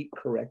how to eat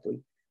correctly,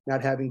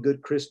 not having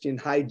good Christian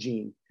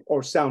hygiene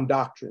or sound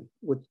doctrine.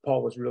 What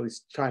Paul was really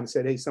trying to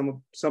say, hey,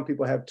 some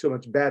people have too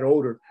much bad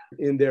odor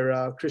in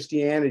their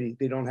Christianity.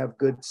 They don't have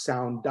good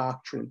sound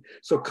doctrine.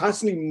 So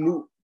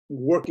constantly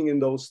working in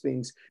those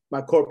things.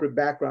 My corporate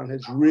background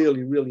has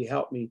really, really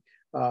helped me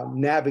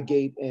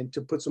navigate and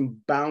to put some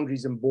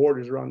boundaries and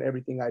borders around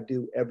everything I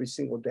do every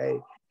single day.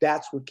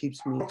 That's what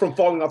keeps me from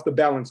falling off the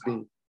balance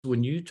beam.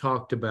 When you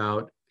talked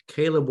about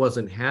Caleb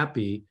wasn't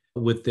happy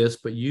with this,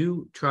 but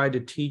you tried to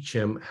teach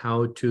him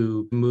how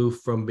to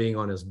move from being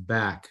on his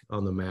back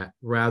on the mat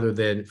rather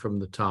than from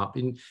the top.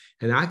 And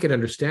I could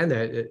understand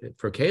that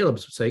for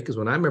Caleb's sake, because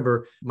when I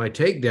remember my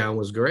takedown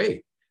was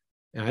great.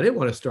 And I didn't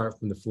want to start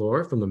from the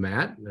floor, from the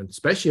mat, and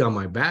especially on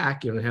my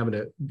back, having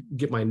to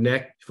get my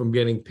neck from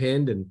getting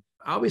pinned. And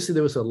obviously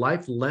there was a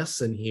life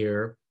lesson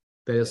here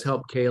that has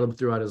helped Caleb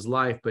throughout his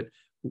life. But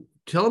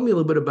tell me a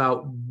little bit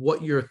about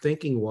what your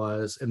thinking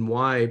was and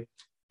why,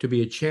 to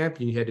be a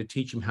champion, you had to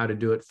teach him how to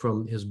do it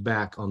from his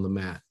back on the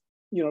mat.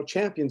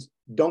 Champions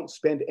don't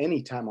spend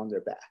any time on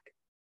their back.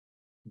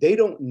 They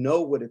don't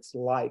know what it's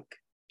like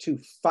to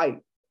fight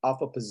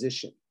off a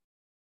position.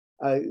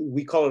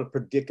 We call it a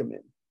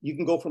predicament. You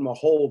can go from a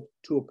hold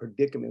to a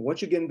predicament.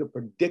 Once you get into a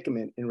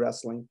predicament in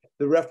wrestling,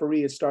 the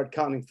referee has started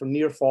counting from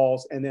near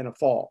falls and then a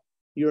fall.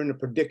 You're in a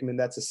predicament.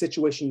 That's a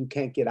situation you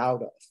can't get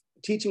out of.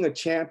 Teaching a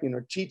champion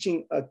or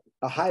teaching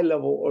a high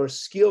level or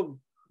skilled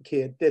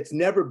kid that's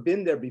never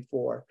been there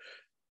before,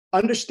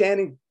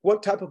 understanding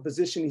what type of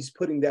position he's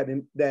putting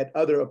that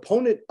other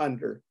opponent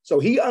under. So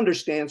he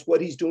understands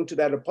what he's doing to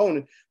that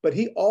opponent, but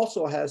he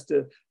also has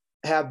to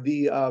have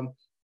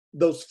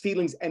those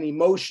feelings and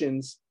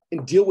emotions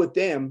and deal with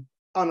them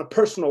on a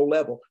personal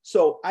level.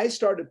 So I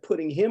started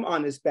putting him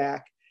on his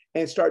back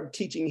and started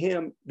teaching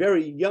him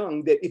very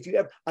young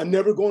that I'm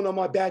never going on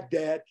my back,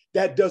 Dad.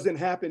 That doesn't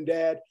happen,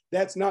 Dad.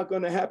 That's not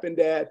going to happen,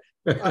 Dad.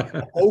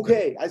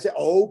 Okay. I said,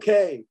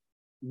 okay.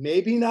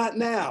 Maybe not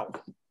now,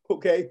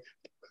 okay?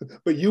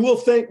 But you will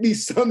thank me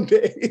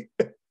someday,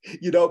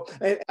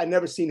 And I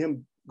never seen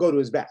him go to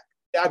his back.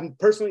 I've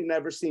personally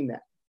never seen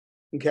that.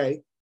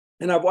 Okay.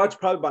 And I've watched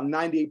probably about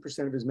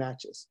 98% of his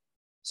matches.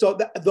 So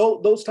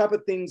those type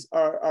of things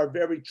are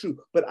very true.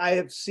 But I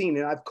have seen,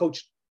 and I've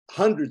coached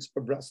hundreds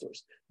of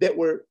wrestlers that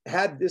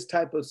had this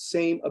type of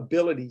same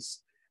abilities.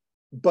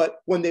 But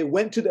when they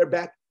went to their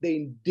back,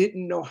 they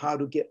didn't know how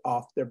to get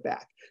off their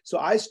back. So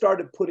I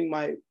started putting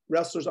my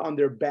wrestlers on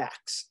their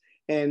backs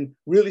and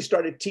really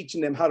started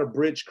teaching them how to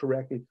bridge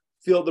correctly,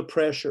 feel the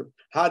pressure,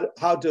 how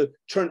to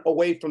turn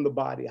away from the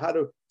body, how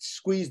to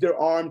squeeze their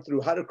arm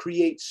through, how to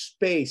create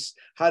space,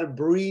 how to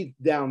breathe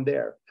down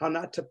there, how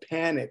not to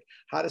panic,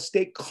 how to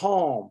stay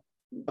calm.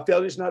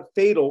 Failure is not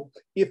fatal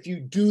if you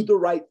do the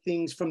right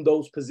things from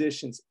those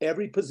positions.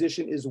 Every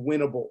position is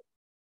winnable,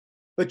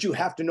 but you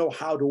have to know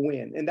how to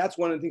win. And that's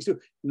one of the things too.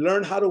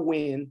 Learn how to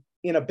win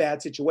in a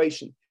bad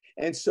situation.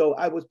 And so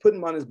I was putting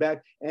him on his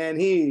back, and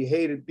he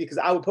hated, because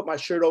I would put my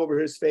shirt over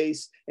his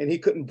face and he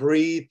couldn't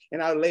breathe,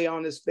 and I would lay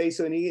on his face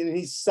and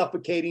he's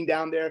suffocating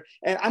down there.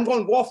 And I'm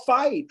going, well,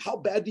 fight. How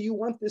bad do you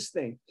want this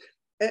thing?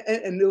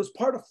 And it was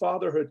part of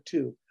fatherhood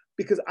too,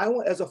 because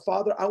as a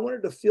father, I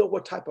wanted to feel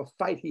what type of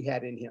fight he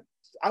had in him.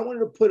 I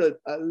wanted to put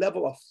a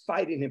level of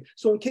fight in him.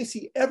 So in case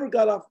he ever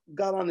got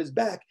on his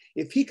back,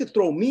 if he could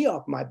throw me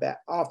off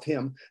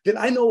him, then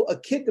I know a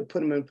kid to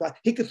put him in fight,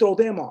 he could throw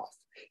them off.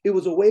 It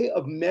was a way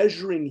of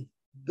measuring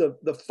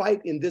the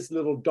fight in this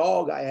little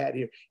dog I had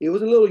here. It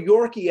was a little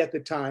Yorkie at the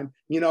time,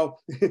 it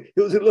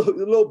was a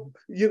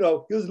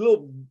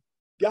little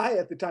guy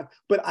at the time,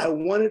 but I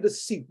wanted to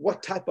see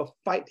what type of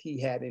fight he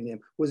had in him.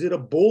 Was it a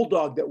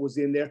bulldog that was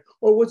in there,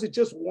 or was it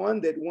just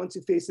one that once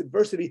he faced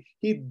adversity,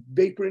 he'd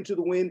vapor into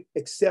the wind,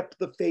 accept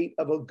the fate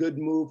of a good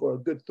move or a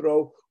good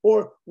throw,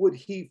 or would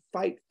he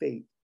fight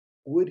fate?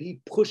 Would he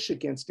push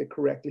against it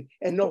correctly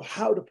and know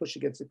how to push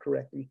against it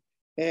correctly?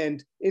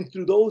 And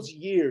through those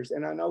years,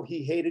 and I know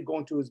he hated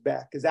going to his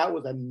back because that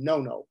was a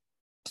no-no.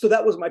 So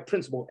that was my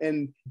principle,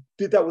 and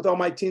did that with all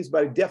my teams,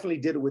 but I definitely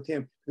did it with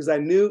him because I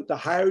knew the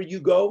higher you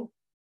go,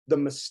 the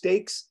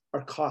mistakes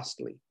are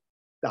costly.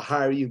 The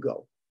higher you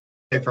go.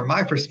 Hey, from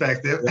my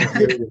perspective,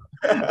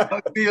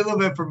 I'll give you a little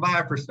bit from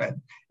my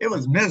perspective. It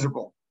was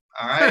miserable.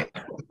 All right,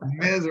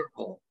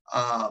 miserable.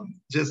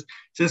 Just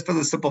for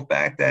the simple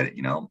fact that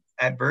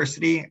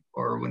adversity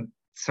or when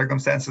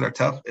circumstances are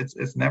tough,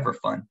 it's never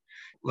fun.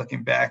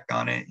 Looking back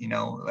on it,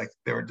 like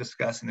they were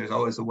discussing, there's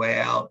always a way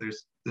out.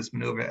 There's this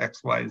maneuver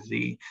X, Y,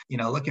 Z.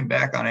 Looking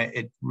back on it,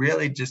 it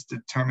really just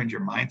determined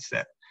your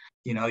mindset.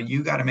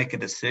 You got to make a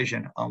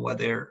decision on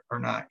whether or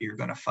not you're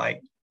going to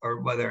fight or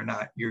whether or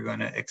not you're going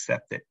to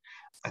accept it.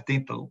 I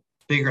think the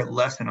bigger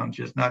lesson on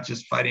not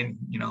just fighting,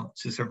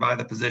 to survive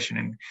the position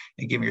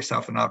and give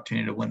yourself an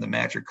opportunity to win the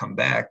match or come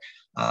back.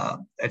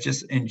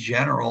 Just in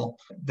general,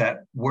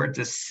 that word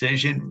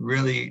decision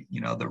really,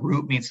 the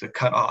root means to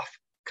cut off.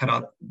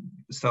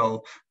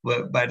 So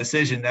by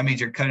decision, that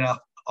means you're cutting off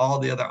all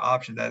the other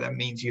options. That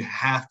means you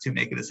have to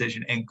make a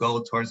decision and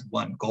go towards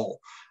one goal.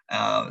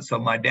 So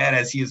my dad,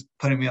 as he was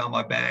putting me on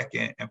my back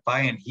and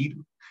fighting,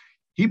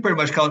 he pretty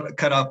much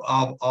cut off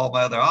all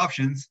my other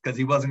options because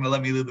he wasn't going to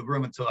let me leave the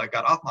room until I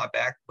got off my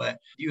back. But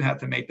you have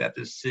to make that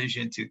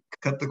decision to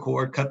cut the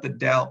cord, cut the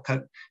doubt,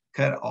 cut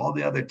all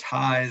the other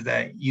ties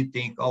that you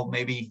think, oh,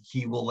 maybe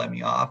he will let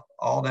me off,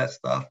 all that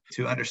stuff,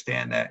 to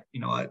understand that,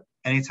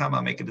 anytime I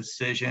make a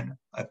decision,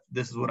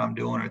 this is what I'm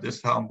doing, or this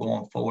is how I'm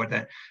going forward,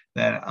 that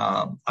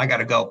I got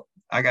to go.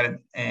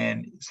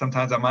 And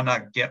sometimes I might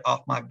not get off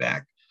my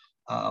back,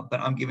 but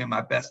I'm giving my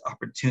best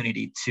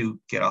opportunity to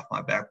get off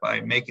my back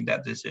by making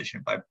that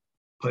decision, by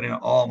putting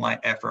all my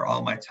effort,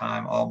 all my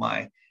time, all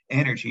my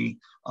energy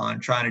on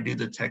trying to do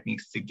the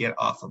techniques to get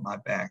off of my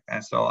back.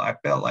 And so I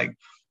felt like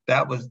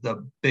that was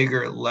the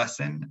bigger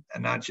lesson,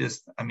 and not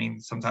just,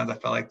 sometimes I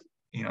felt like,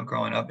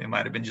 growing up, it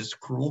might have been just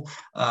cruel,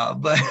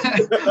 but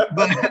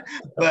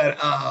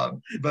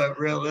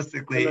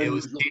realistically,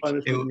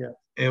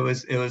 it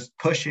was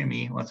pushing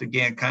me once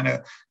again, kind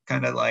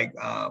of like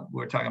we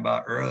were talking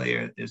about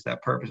earlier, is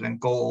that purpose and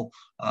goal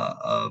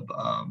of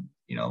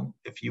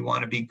if you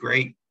want to be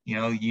great,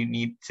 you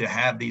need to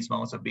have these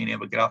moments of being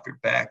able to get off your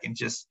back. And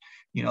just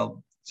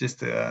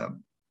to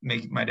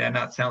make my dad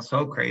not sound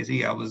so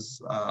crazy, I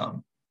was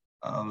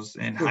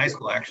in high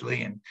school,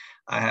 actually, and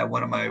I had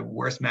one of my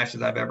worst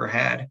matches I've ever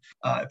had.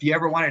 If you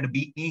ever wanted to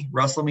beat me,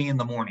 wrestle me in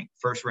the morning,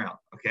 first round,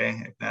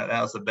 okay?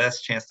 That was the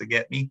best chance to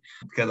get me,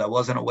 because I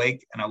wasn't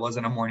awake and I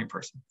wasn't a morning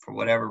person for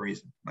whatever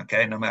reason,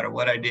 okay? No matter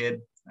what I did.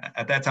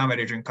 At that time, I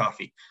didn't drink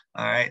coffee,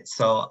 all right?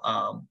 So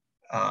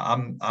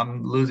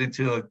I'm losing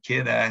to a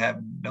kid that I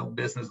have no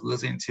business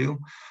losing to,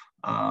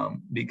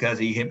 because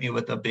he hit me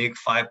with a big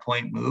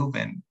 5-point move.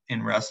 And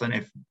in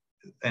wrestling,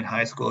 in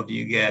high school, if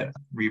you get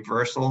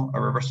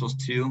reversals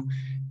 2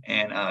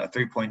 and a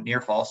 3-point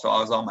near fall. So I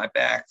was on my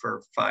back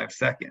for 5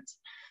 seconds.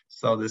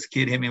 So this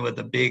kid hit me with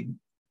a big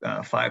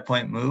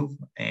 5-point move,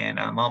 and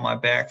I'm on my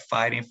back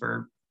fighting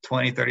for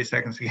 20, 30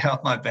 seconds to get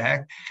off my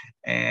back.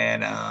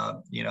 And,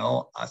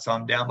 so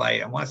I'm down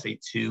by, I want to say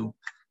two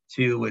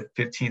with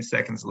 15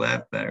 seconds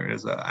left.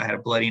 I had a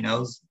bloody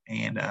nose,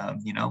 and,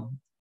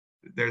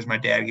 there's my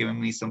dad giving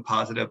me some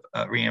positive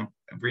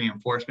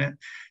reinforcement,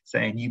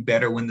 saying, you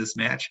better win this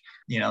match.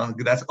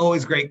 That's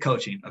always great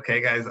coaching.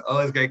 Okay, guys,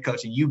 always great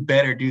coaching. You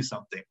better do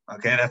something.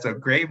 Okay, that's a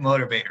great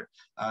motivator.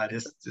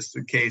 Just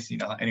in case,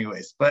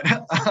 anyways. But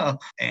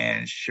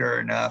and sure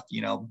enough,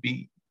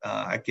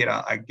 I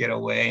get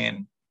away,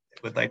 and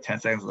with like 10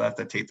 seconds left,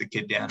 I take the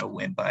kid down to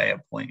win by a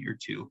point or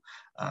two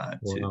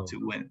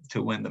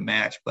to win the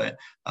match. But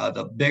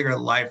the bigger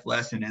life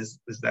lesson is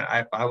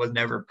that I was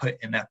never put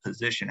in that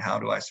position. How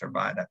do I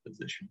survive that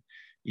position?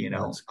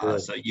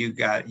 So you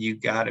got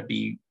to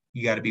be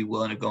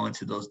willing to go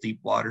into those deep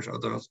waters or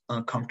those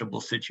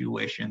uncomfortable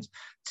situations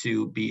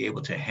to be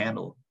able to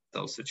handle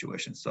those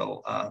situations.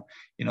 So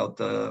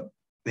the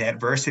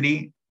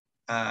adversity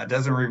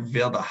doesn't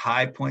reveal the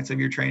high points of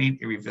your training.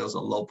 It reveals the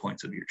low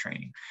points of your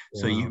training.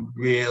 Wow. So you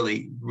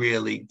really,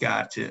 really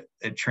got to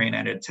train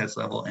at a test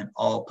level in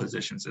all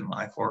positions in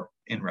life or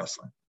in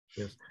wrestling.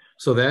 Yes.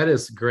 So that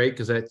is great,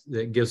 because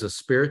that gives a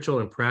spiritual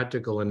and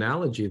practical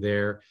analogy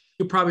there.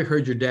 You probably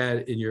heard your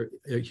dad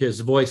his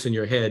voice in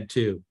your head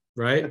too,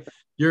 right?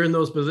 You're in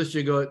those positions,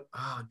 you go,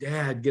 oh,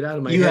 Dad, get out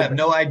of my head. You have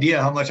no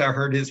idea how much I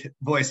heard his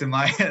voice in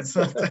my head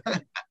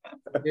sometimes.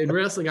 In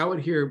wrestling, I would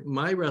hear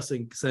my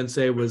wrestling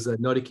sensei was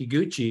Nori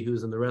Kiguchi,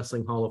 who's in the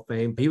Wrestling Hall of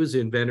Fame. He was the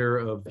inventor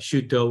of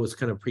Shuto, was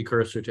kind of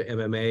precursor to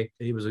MMA.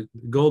 He was a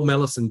gold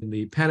medalist in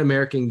the Pan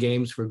American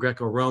Games for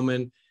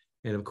Greco-Roman.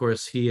 And of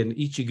course, he and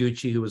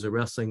Ichiguchi, who was a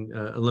wrestling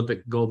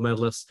Olympic gold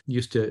medalist,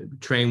 used to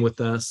train with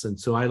us. And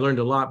so I learned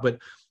a lot. But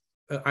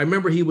I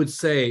remember he would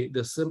say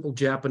the simple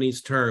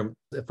Japanese term.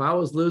 If I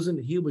was losing,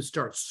 he would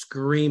start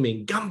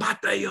screaming,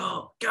 "Ganbatte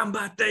yo,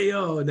 ganbatte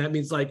yo." And that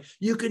means like,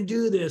 you can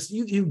do this.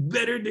 You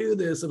better do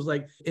this. It was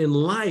like, in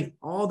life,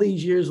 all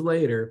these years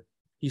later,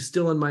 he's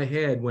still in my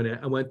head when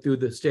I went through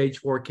the stage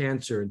 4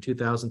 cancer in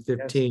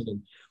 2015. Yes.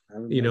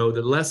 And,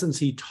 the lessons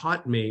he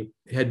taught me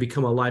had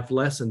become a life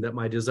lesson, that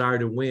my desire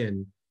to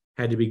win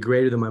had to be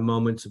greater than my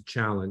moments of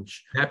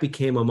challenge. That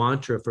became a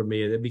mantra for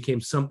me. It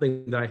became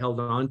something that I held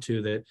on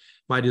to, that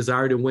my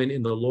desire to win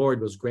in the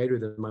Lord was greater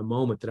than my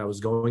moment that I was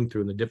going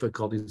through and the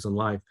difficulties in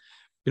life.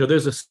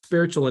 There's a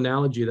spiritual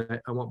analogy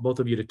that I want both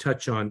of you to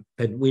touch on.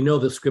 And we know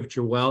the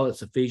scripture well.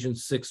 It's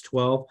Ephesians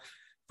 6:12.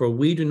 For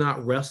we do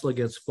not wrestle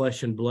against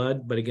flesh and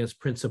blood, but against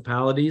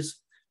principalities,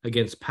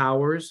 against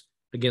powers,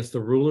 against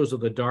the rulers of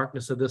the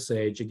darkness of this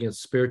age,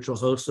 against spiritual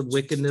hosts of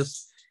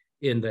wickedness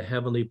in the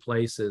heavenly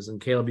places.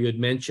 And Caleb, you had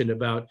mentioned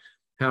about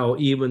how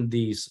even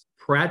these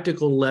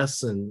practical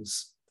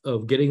lessons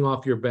of getting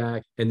off your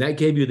back, and that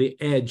gave you the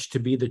edge to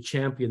be the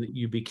champion that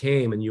you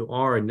became and you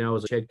are, and now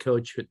as a head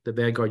coach at the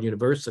Vanguard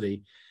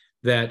University,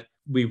 that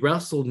we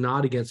wrestle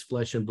not against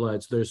flesh and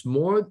blood. So there's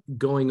more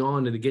going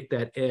on, and to get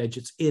that edge,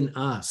 it's in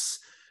us,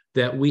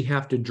 that we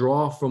have to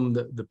draw from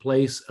the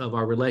place of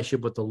our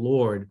relationship with the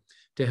Lord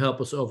to help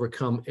us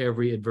overcome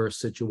every adverse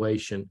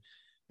situation.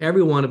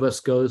 Every one of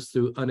us goes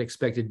through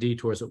unexpected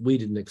detours that we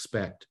didn't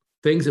expect.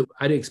 Things that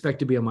I didn't expect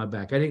to be on my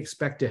back. I didn't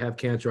expect to have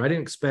cancer. I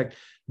didn't expect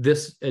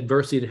this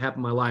adversity to happen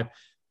in my life.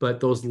 But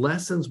those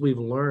lessons we've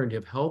learned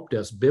have helped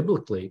us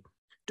biblically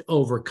to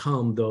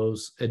overcome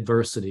those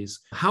adversities.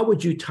 How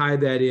would you tie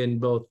that in,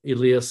 both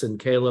Elias and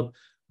Caleb,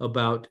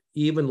 about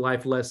even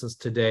life lessons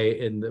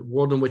today in the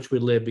world in which we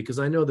live? Because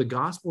I know the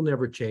gospel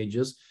never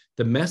changes,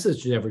 the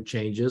message never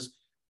changes,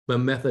 but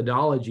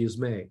methodologies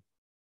may.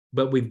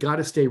 But we've got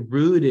to stay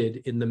rooted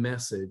in the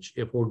message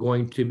if we're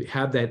going to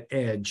have that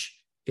edge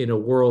in a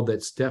world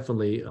that's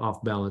definitely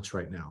off balance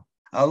right now.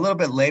 A little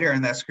bit later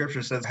in that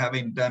scripture says,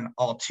 having done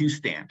all to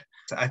stand.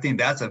 So I think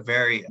that's a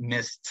very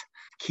missed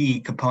key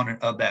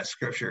component of that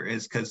scripture,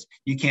 is because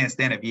you can't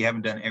stand if you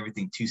haven't done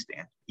everything to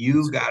stand.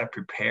 You got to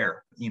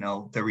prepare,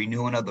 the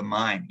renewing of the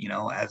mind,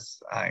 as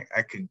I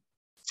could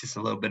just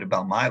a little bit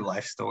about my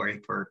life story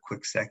for a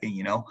quick second,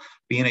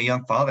 being a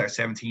young father at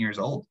 17 years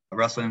old,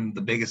 wrestling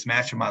the biggest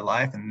match of my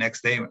life. And the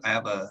next day I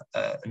have a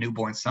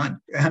newborn son,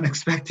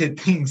 unexpected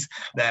things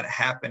that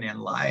happen in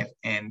life.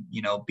 And,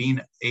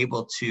 being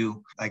able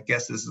to, I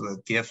guess this is a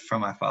gift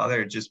from my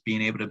father, just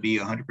being able to be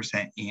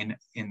 100%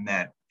 in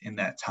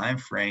that time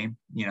frame,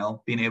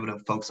 being able to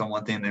focus on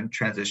one thing and then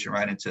transition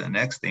right into the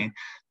next thing.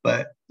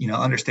 But,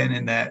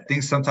 understanding that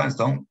things sometimes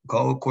don't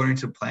go according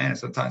to plan.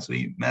 Sometimes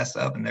we mess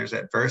up and there's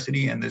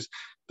adversity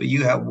but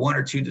you have one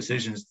or two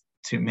decisions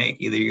to make.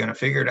 Either you're going to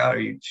figure it out or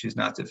you choose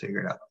not to figure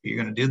it out.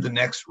 You're going to do the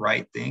next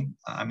right thing.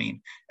 I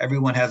mean,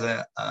 everyone has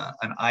an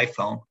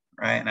iPhone,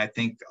 right? And I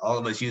think all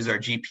of us use our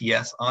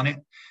GPS on it.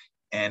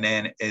 And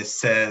then it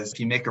says, if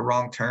you make a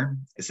wrong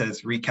turn, it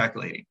says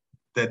recalculating.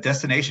 The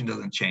destination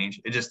doesn't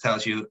change. It just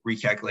tells you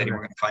recalculating. We're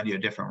going to find you a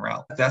different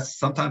route.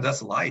 Sometimes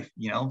that's life.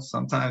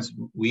 Sometimes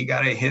we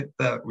got to hit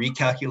the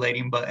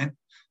recalculating button.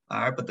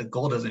 All right. But the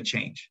goal doesn't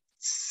change.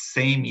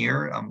 Same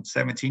year, I'm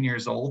 17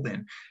 years old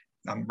and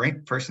I'm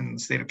ranked first in the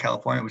state of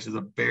California, which is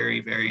a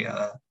very, very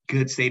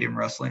good state in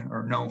wrestling,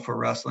 or known for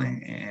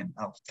wrestling. And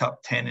I was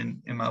top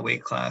 10 in my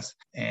weight class.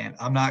 And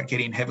I'm not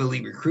getting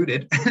heavily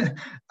recruited.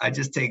 I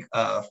just take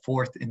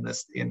fourth in the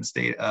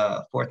state,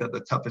 fourth at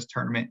the toughest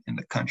tournament in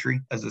the country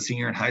as a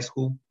senior in high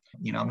school.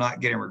 I'm not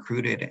getting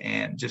recruited.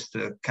 And just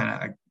to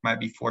I might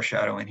be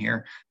foreshadowing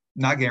here,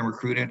 not getting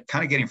recruited,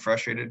 kind of getting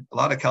frustrated. A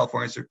lot of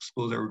California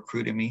schools are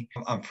recruiting me.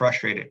 I'm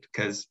frustrated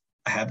because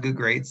I have good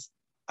grades.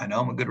 I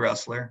know I'm a good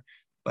wrestler,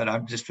 but I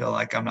just feel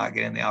like I'm not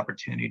getting the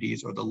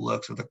opportunities or the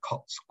looks or the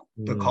calls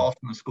from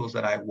the schools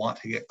that I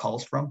want to get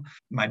calls from.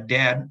 My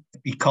dad,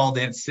 he called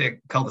a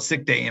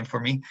sick day in for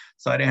me,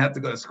 so I didn't have to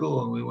go to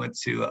school. And we went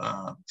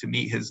to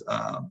meet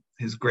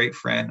his great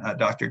friend,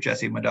 Dr.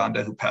 Jesse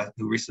Madonda,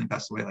 who recently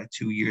passed away like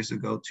 2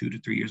 to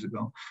 3 years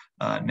ago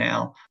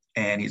now.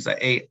 And he's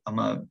like, hey,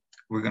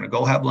 we're going to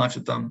go have lunch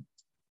with them.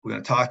 We're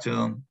going to talk to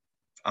them.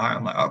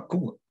 I'm like, oh,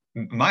 cool.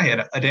 In my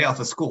head, a day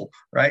off of school,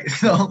 right?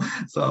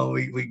 So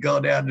we go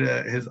down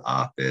to his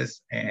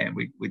office and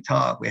we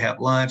talk, we have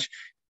lunch,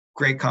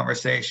 great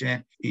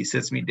conversation. He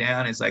sits me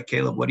down. He's like,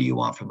 Caleb, what do you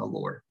want from the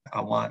Lord?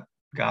 I want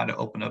God to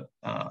open up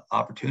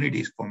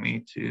opportunities for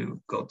me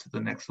to go to the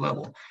next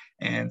level.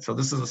 And so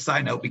this is a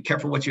side note. Be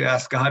careful what you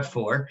ask God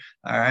for.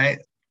 All right.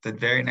 The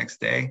very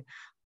next day,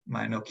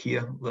 my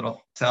Nokia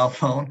little cell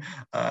phone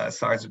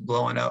starts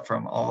blowing up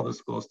from all the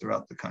schools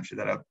throughout the country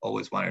that I've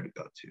always wanted to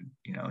go to.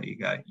 You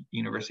got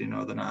University of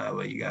Northern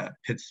Iowa, you got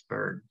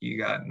Pittsburgh, you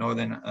got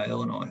Northern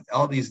Illinois,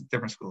 all these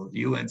different schools,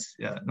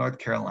 UNC, North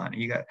Carolina,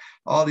 you got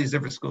all these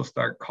different schools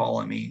start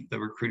calling me. The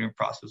recruiting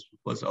process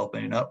was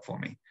opening up for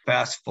me.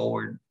 Fast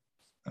forward,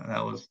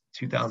 that was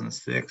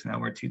 2006. Now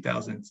we're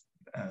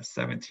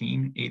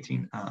 2017,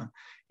 18.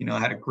 I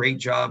had a great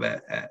job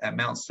at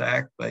Mount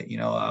Sac, but,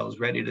 I was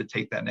ready to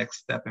take that next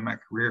step in my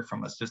career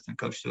from assistant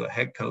coach to a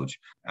head coach.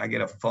 I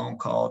get a phone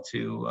call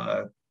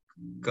to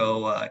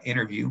go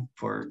interview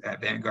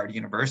at Vanguard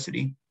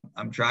University.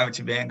 I'm driving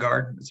to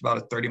Vanguard. It's about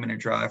a 40-minute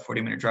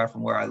drive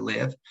from where I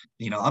live.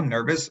 I'm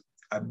nervous.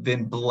 I've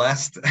been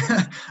blessed.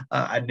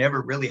 I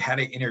never really had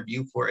an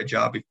interview for a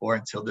job before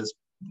until this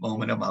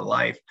moment of my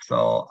life.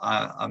 So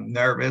I'm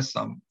nervous.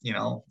 I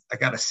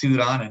got a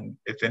suit on, and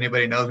if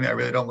anybody knows me, I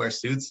really don't wear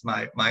suits.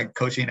 My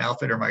coaching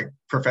outfit or my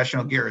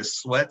professional gear is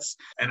sweats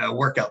and a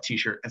workout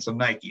t-shirt and some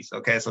Nikes.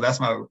 Okay. So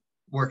that's my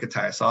work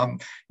attire. So I'm,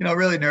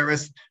 really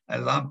nervous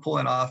as I'm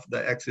pulling off.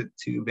 The exit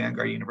to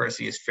Vanguard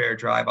University is Fair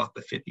Drive off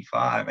the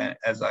 55. And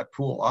as I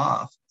pull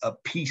off, a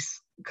peace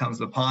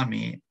comes upon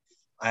me.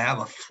 I have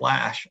a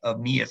flash of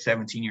me at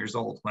 17 years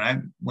old. When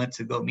I went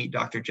to go meet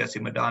Dr.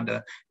 Jesse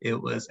Madonda,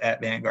 it was at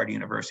Vanguard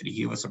University.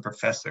 He was a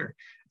professor.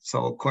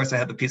 So, of course, I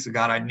had the peace of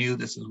God. I knew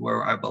this is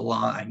where I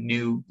belong. I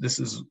knew this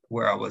is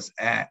where I was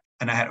at,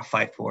 and I had to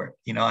fight for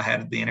it. I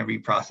had the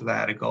interview process I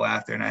had to go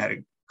after, and I had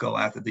to go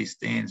after these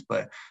things.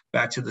 But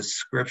back to the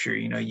scripture,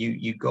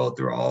 you go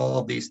through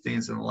all these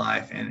things in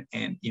life, and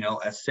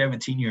at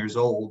 17 years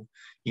old,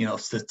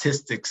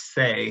 statistics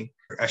say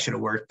I should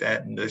have worked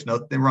at, and there's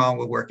nothing wrong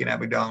with working at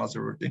McDonald's,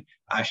 or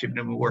I should have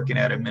been working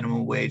at a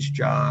minimum wage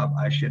job.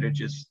 I should have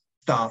just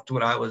stopped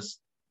what I was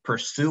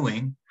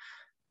pursuing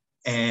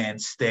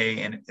and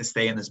stay in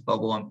this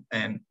bubble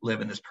and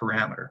live in this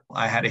parameter.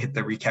 I had to hit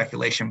the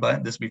recalculation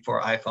button. This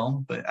before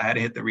iPhone, but I had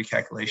to hit the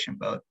recalculation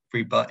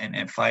button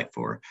and fight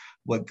for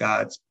what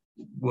God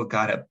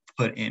had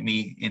put in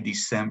me in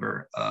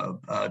December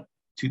of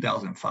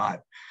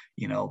 2005.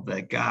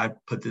 That God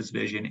put this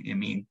vision in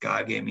me.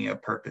 God gave me a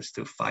purpose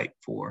to fight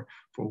for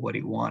what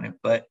he wanted.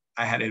 But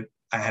I had to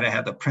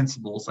have the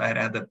principles. I had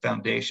to have the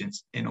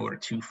foundations in order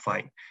to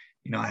fight.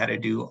 I had to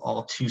do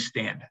all to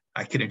stand.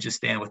 I couldn't just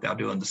stand without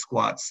doing the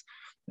squats.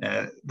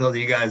 Those of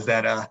you guys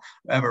that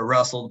ever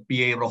wrestled,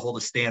 be able to hold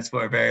a stance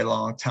for a very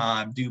long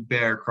time, do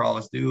bear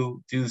crawls,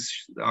 do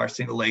our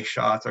single leg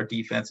shots, our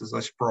defenses,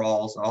 our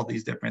sprawls, all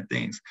these different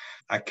things.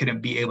 I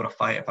couldn't be able to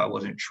fight if I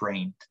wasn't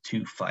trained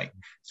to fight.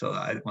 So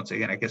once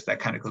again, I guess that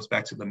kind of goes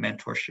back to the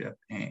mentorship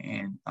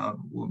and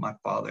what my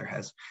father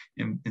has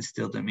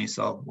instilled in me.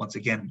 So once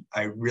again,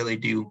 I really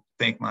do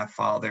thank my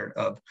father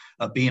of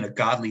being a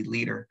godly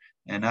leader,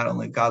 and not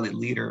only a godly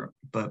leader,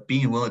 but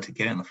being willing to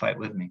get in the fight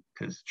with me.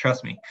 Because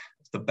trust me,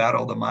 the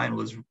battle of the mind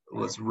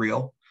was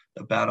real.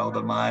 The battle of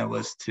the mind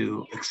was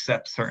to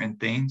accept certain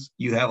things.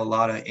 You have a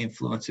lot of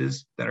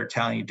influences that are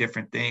telling you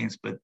different things,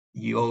 but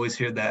you always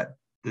hear the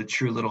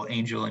true little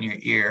angel in your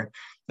ear.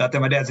 Not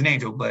that my dad's an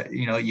angel, but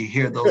you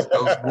hear those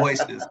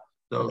voices,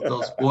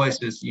 those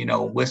voices,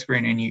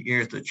 whispering in your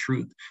ears the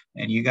truth.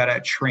 And you got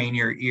to train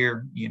your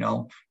ear,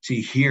 to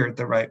hear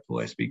the right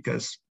voice,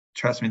 because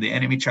trust me, the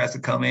enemy tries to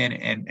come in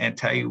and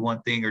tell you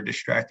one thing or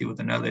distract you with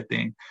another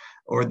thing,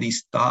 or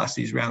these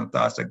random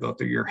thoughts that go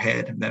through your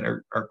head that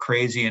are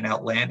crazy and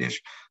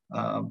outlandish.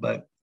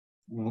 But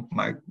one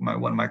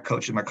of my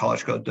coaches, my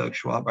college coach, Doug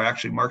Schwab, or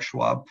actually Mark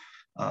Schwab,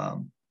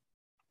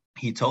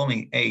 he told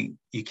me, hey,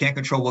 you can't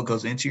control what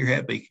goes into your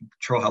head, but you can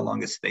control how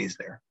long it stays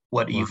there.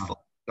 What do you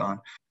focus on?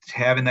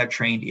 Having that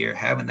trained ear,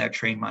 having that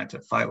trained mind to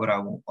fight what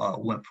I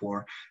went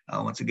for.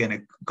 Once again,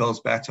 it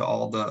goes back to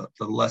all the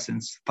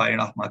lessons fighting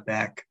off my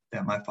back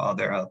that my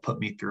father put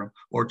me through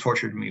or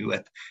tortured me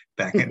with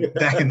back in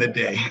the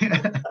day.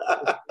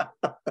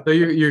 So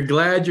you're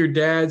glad your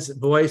dad's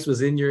voice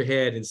was in your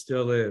head and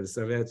still is.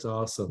 So that's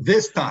awesome.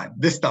 This time,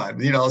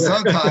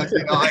 sometimes,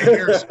 I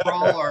hear a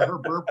sprawl or her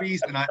burpees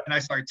and I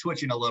start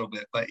twitching a little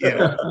bit, but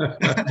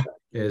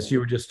As you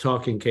were just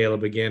talking,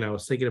 Caleb, again, I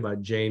was thinking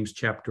about James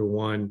chapter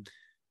 1,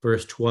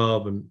 verse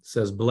 12, and it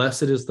says,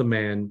 "Blessed is the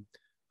man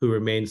who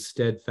remains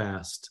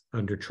steadfast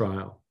under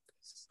trial.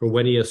 For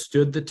when he has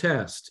stood the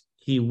test,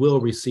 he will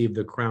receive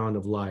the crown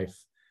of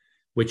life,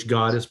 which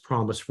God has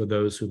promised for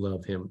those who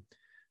love him."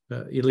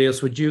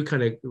 Elias, would you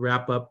kind of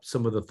wrap up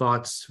some of the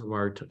thoughts from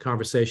our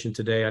conversation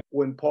today?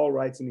 When Paul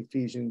writes in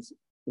Ephesians,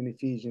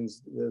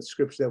 the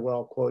scripture that we're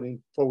all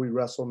quoting, "For we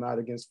wrestle not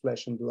against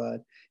flesh and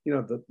blood,"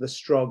 the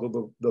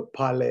struggle, the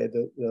pale,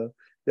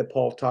 that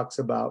Paul talks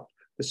about,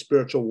 the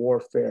spiritual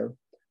warfare.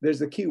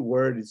 There's a key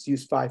word, it's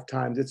used 5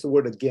 times. It's the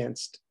word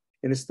against,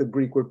 and it's the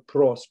Greek word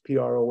pros,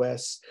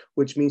 P-R-O-S,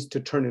 which means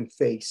to turn and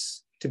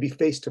face, to be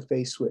face to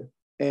face with.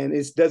 And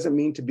it doesn't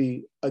mean to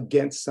be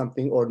against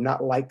something or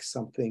not like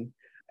something.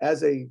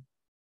 As a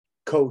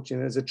coach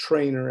and as a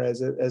trainer,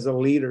 as a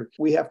leader,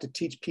 we have to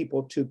teach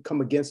people to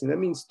come against them. That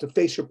means to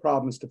face your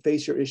problems, to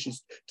face your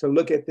issues, to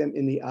look at them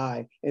in the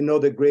eye and know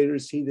that greater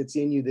is he that's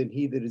in you than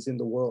he that is in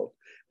the world.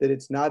 That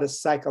it's not a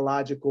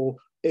psychological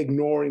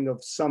ignoring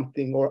of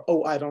something or,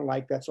 oh, I don't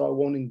like that, so I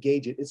won't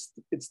engage it.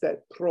 It's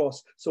that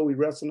pros. So we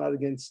wrestle not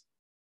against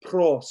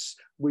pros.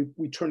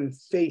 We turn and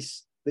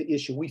face the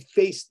issue. We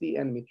face the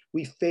enemy.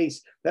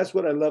 That's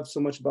what I love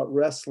so much about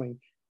wrestling,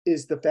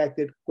 is the fact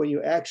that when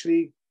you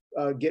actually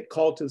get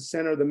called to the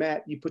center of the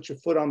mat, you put your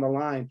foot on the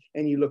line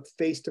and you look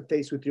face to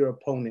face with your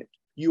opponent.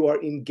 You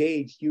are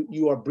engaged.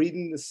 You are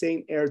breathing the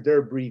same air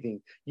they're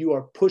breathing. You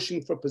are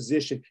pushing for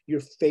position.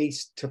 You're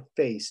face to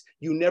face.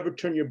 You never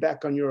turn your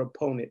back on your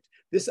opponent.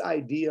 This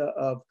idea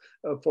of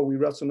for we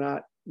wrestle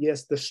not,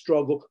 yes, the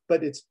struggle,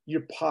 but it's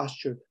your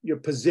posture, your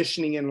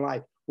positioning in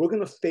life. We're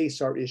going to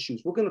face our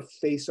issues. We're going to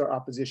face our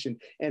opposition.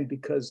 And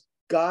because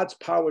God's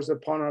power is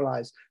upon our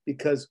lives,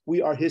 because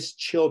we are his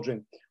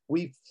children,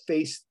 we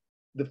face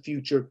the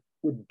future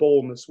with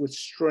boldness, with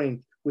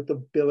strength, with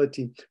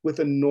ability, with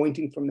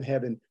anointing from the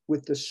heaven,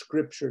 with the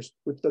scriptures,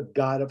 with the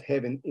God of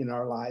heaven in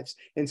our lives.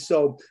 And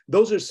so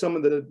those are some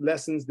of the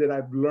lessons that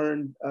I've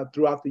learned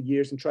throughout the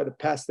years and try to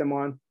pass them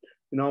on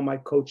in all my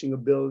coaching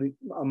ability,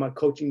 my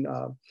coaching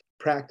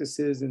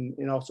practices,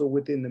 and also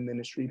within the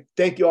ministry.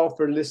 Thank you all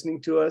for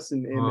listening to us,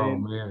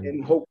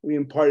 and hope we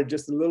imparted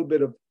just a little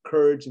bit of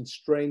courage and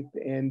strength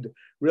and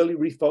really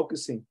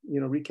refocusing,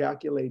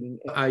 recalculating.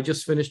 I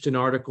just finished an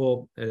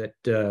article that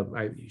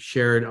I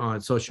shared on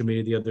social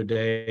media the other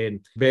day, and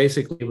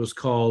basically it was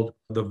called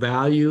 "The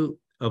Value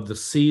of the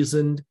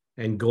Seasoned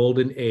and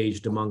Golden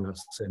Aged Among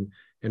Us."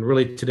 And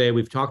really today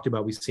we've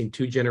seen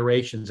 2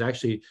 generations,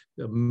 actually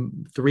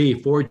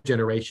 3-4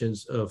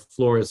 generations of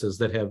Floreses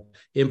that have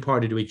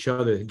imparted to each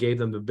other, that gave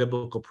them the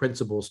biblical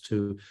principles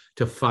to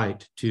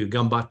fight, to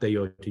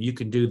gambateyo, you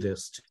can do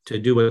this, to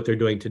do what they're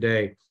doing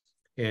today.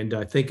 And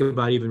I think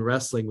about even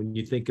wrestling, when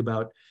you think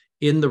about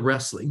in the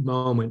wrestling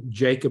moment,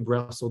 Jacob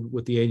wrestled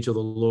with the angel of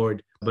the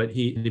Lord, but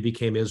he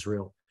became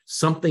Israel.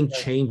 Something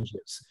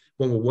changes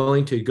when we're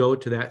willing to go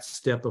to that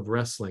step of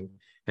wrestling,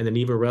 and then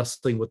even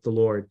wrestling with the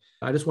Lord.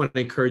 I just want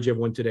to encourage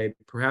everyone today,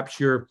 perhaps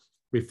you're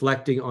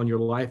reflecting on your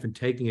life and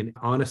taking an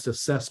honest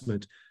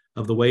assessment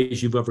of the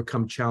ways you've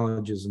overcome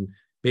challenges, and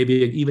maybe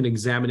even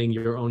examining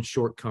your own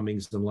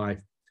shortcomings in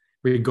life.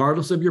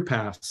 Regardless of your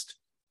past,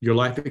 your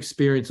life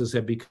experiences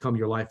have become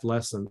your life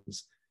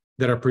lessons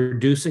that are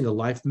producing a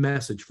life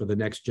message for the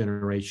next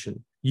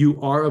generation. You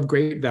are of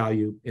great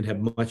value and have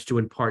much to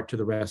impart to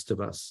the rest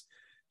of us.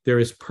 There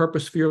is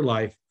purpose for your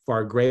life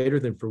far greater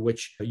than for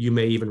which you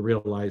may even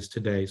realize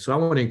today. So I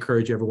want to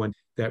encourage everyone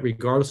that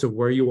regardless of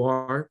where you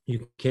are,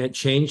 you can't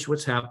change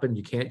what's happened,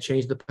 you can't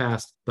change the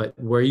past, but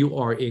where you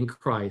are in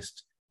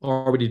Christ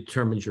already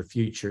determines your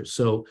future.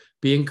 So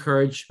be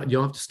encouraged. You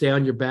don't have to stay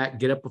on your back.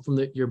 Get up from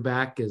your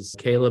back, as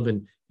Caleb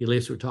and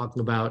Elias were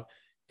talking about,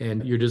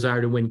 and your desire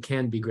to win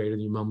can be greater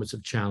than your moments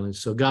of challenge.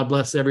 So God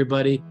bless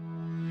everybody.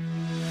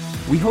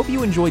 We hope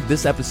you enjoyed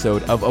this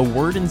episode of A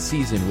Word in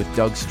Season with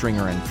Doug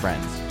Stringer and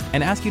Friends,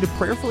 and ask you to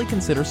prayerfully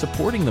consider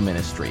supporting the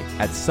ministry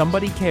at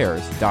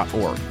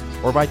somebodycares.org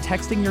or by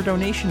texting your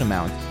donation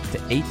amount to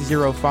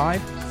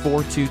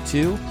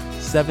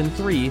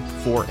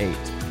 805-422-7348.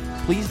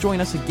 Please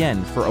join us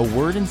again for A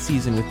Word in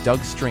Season with Doug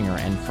Stringer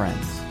and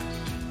Friends.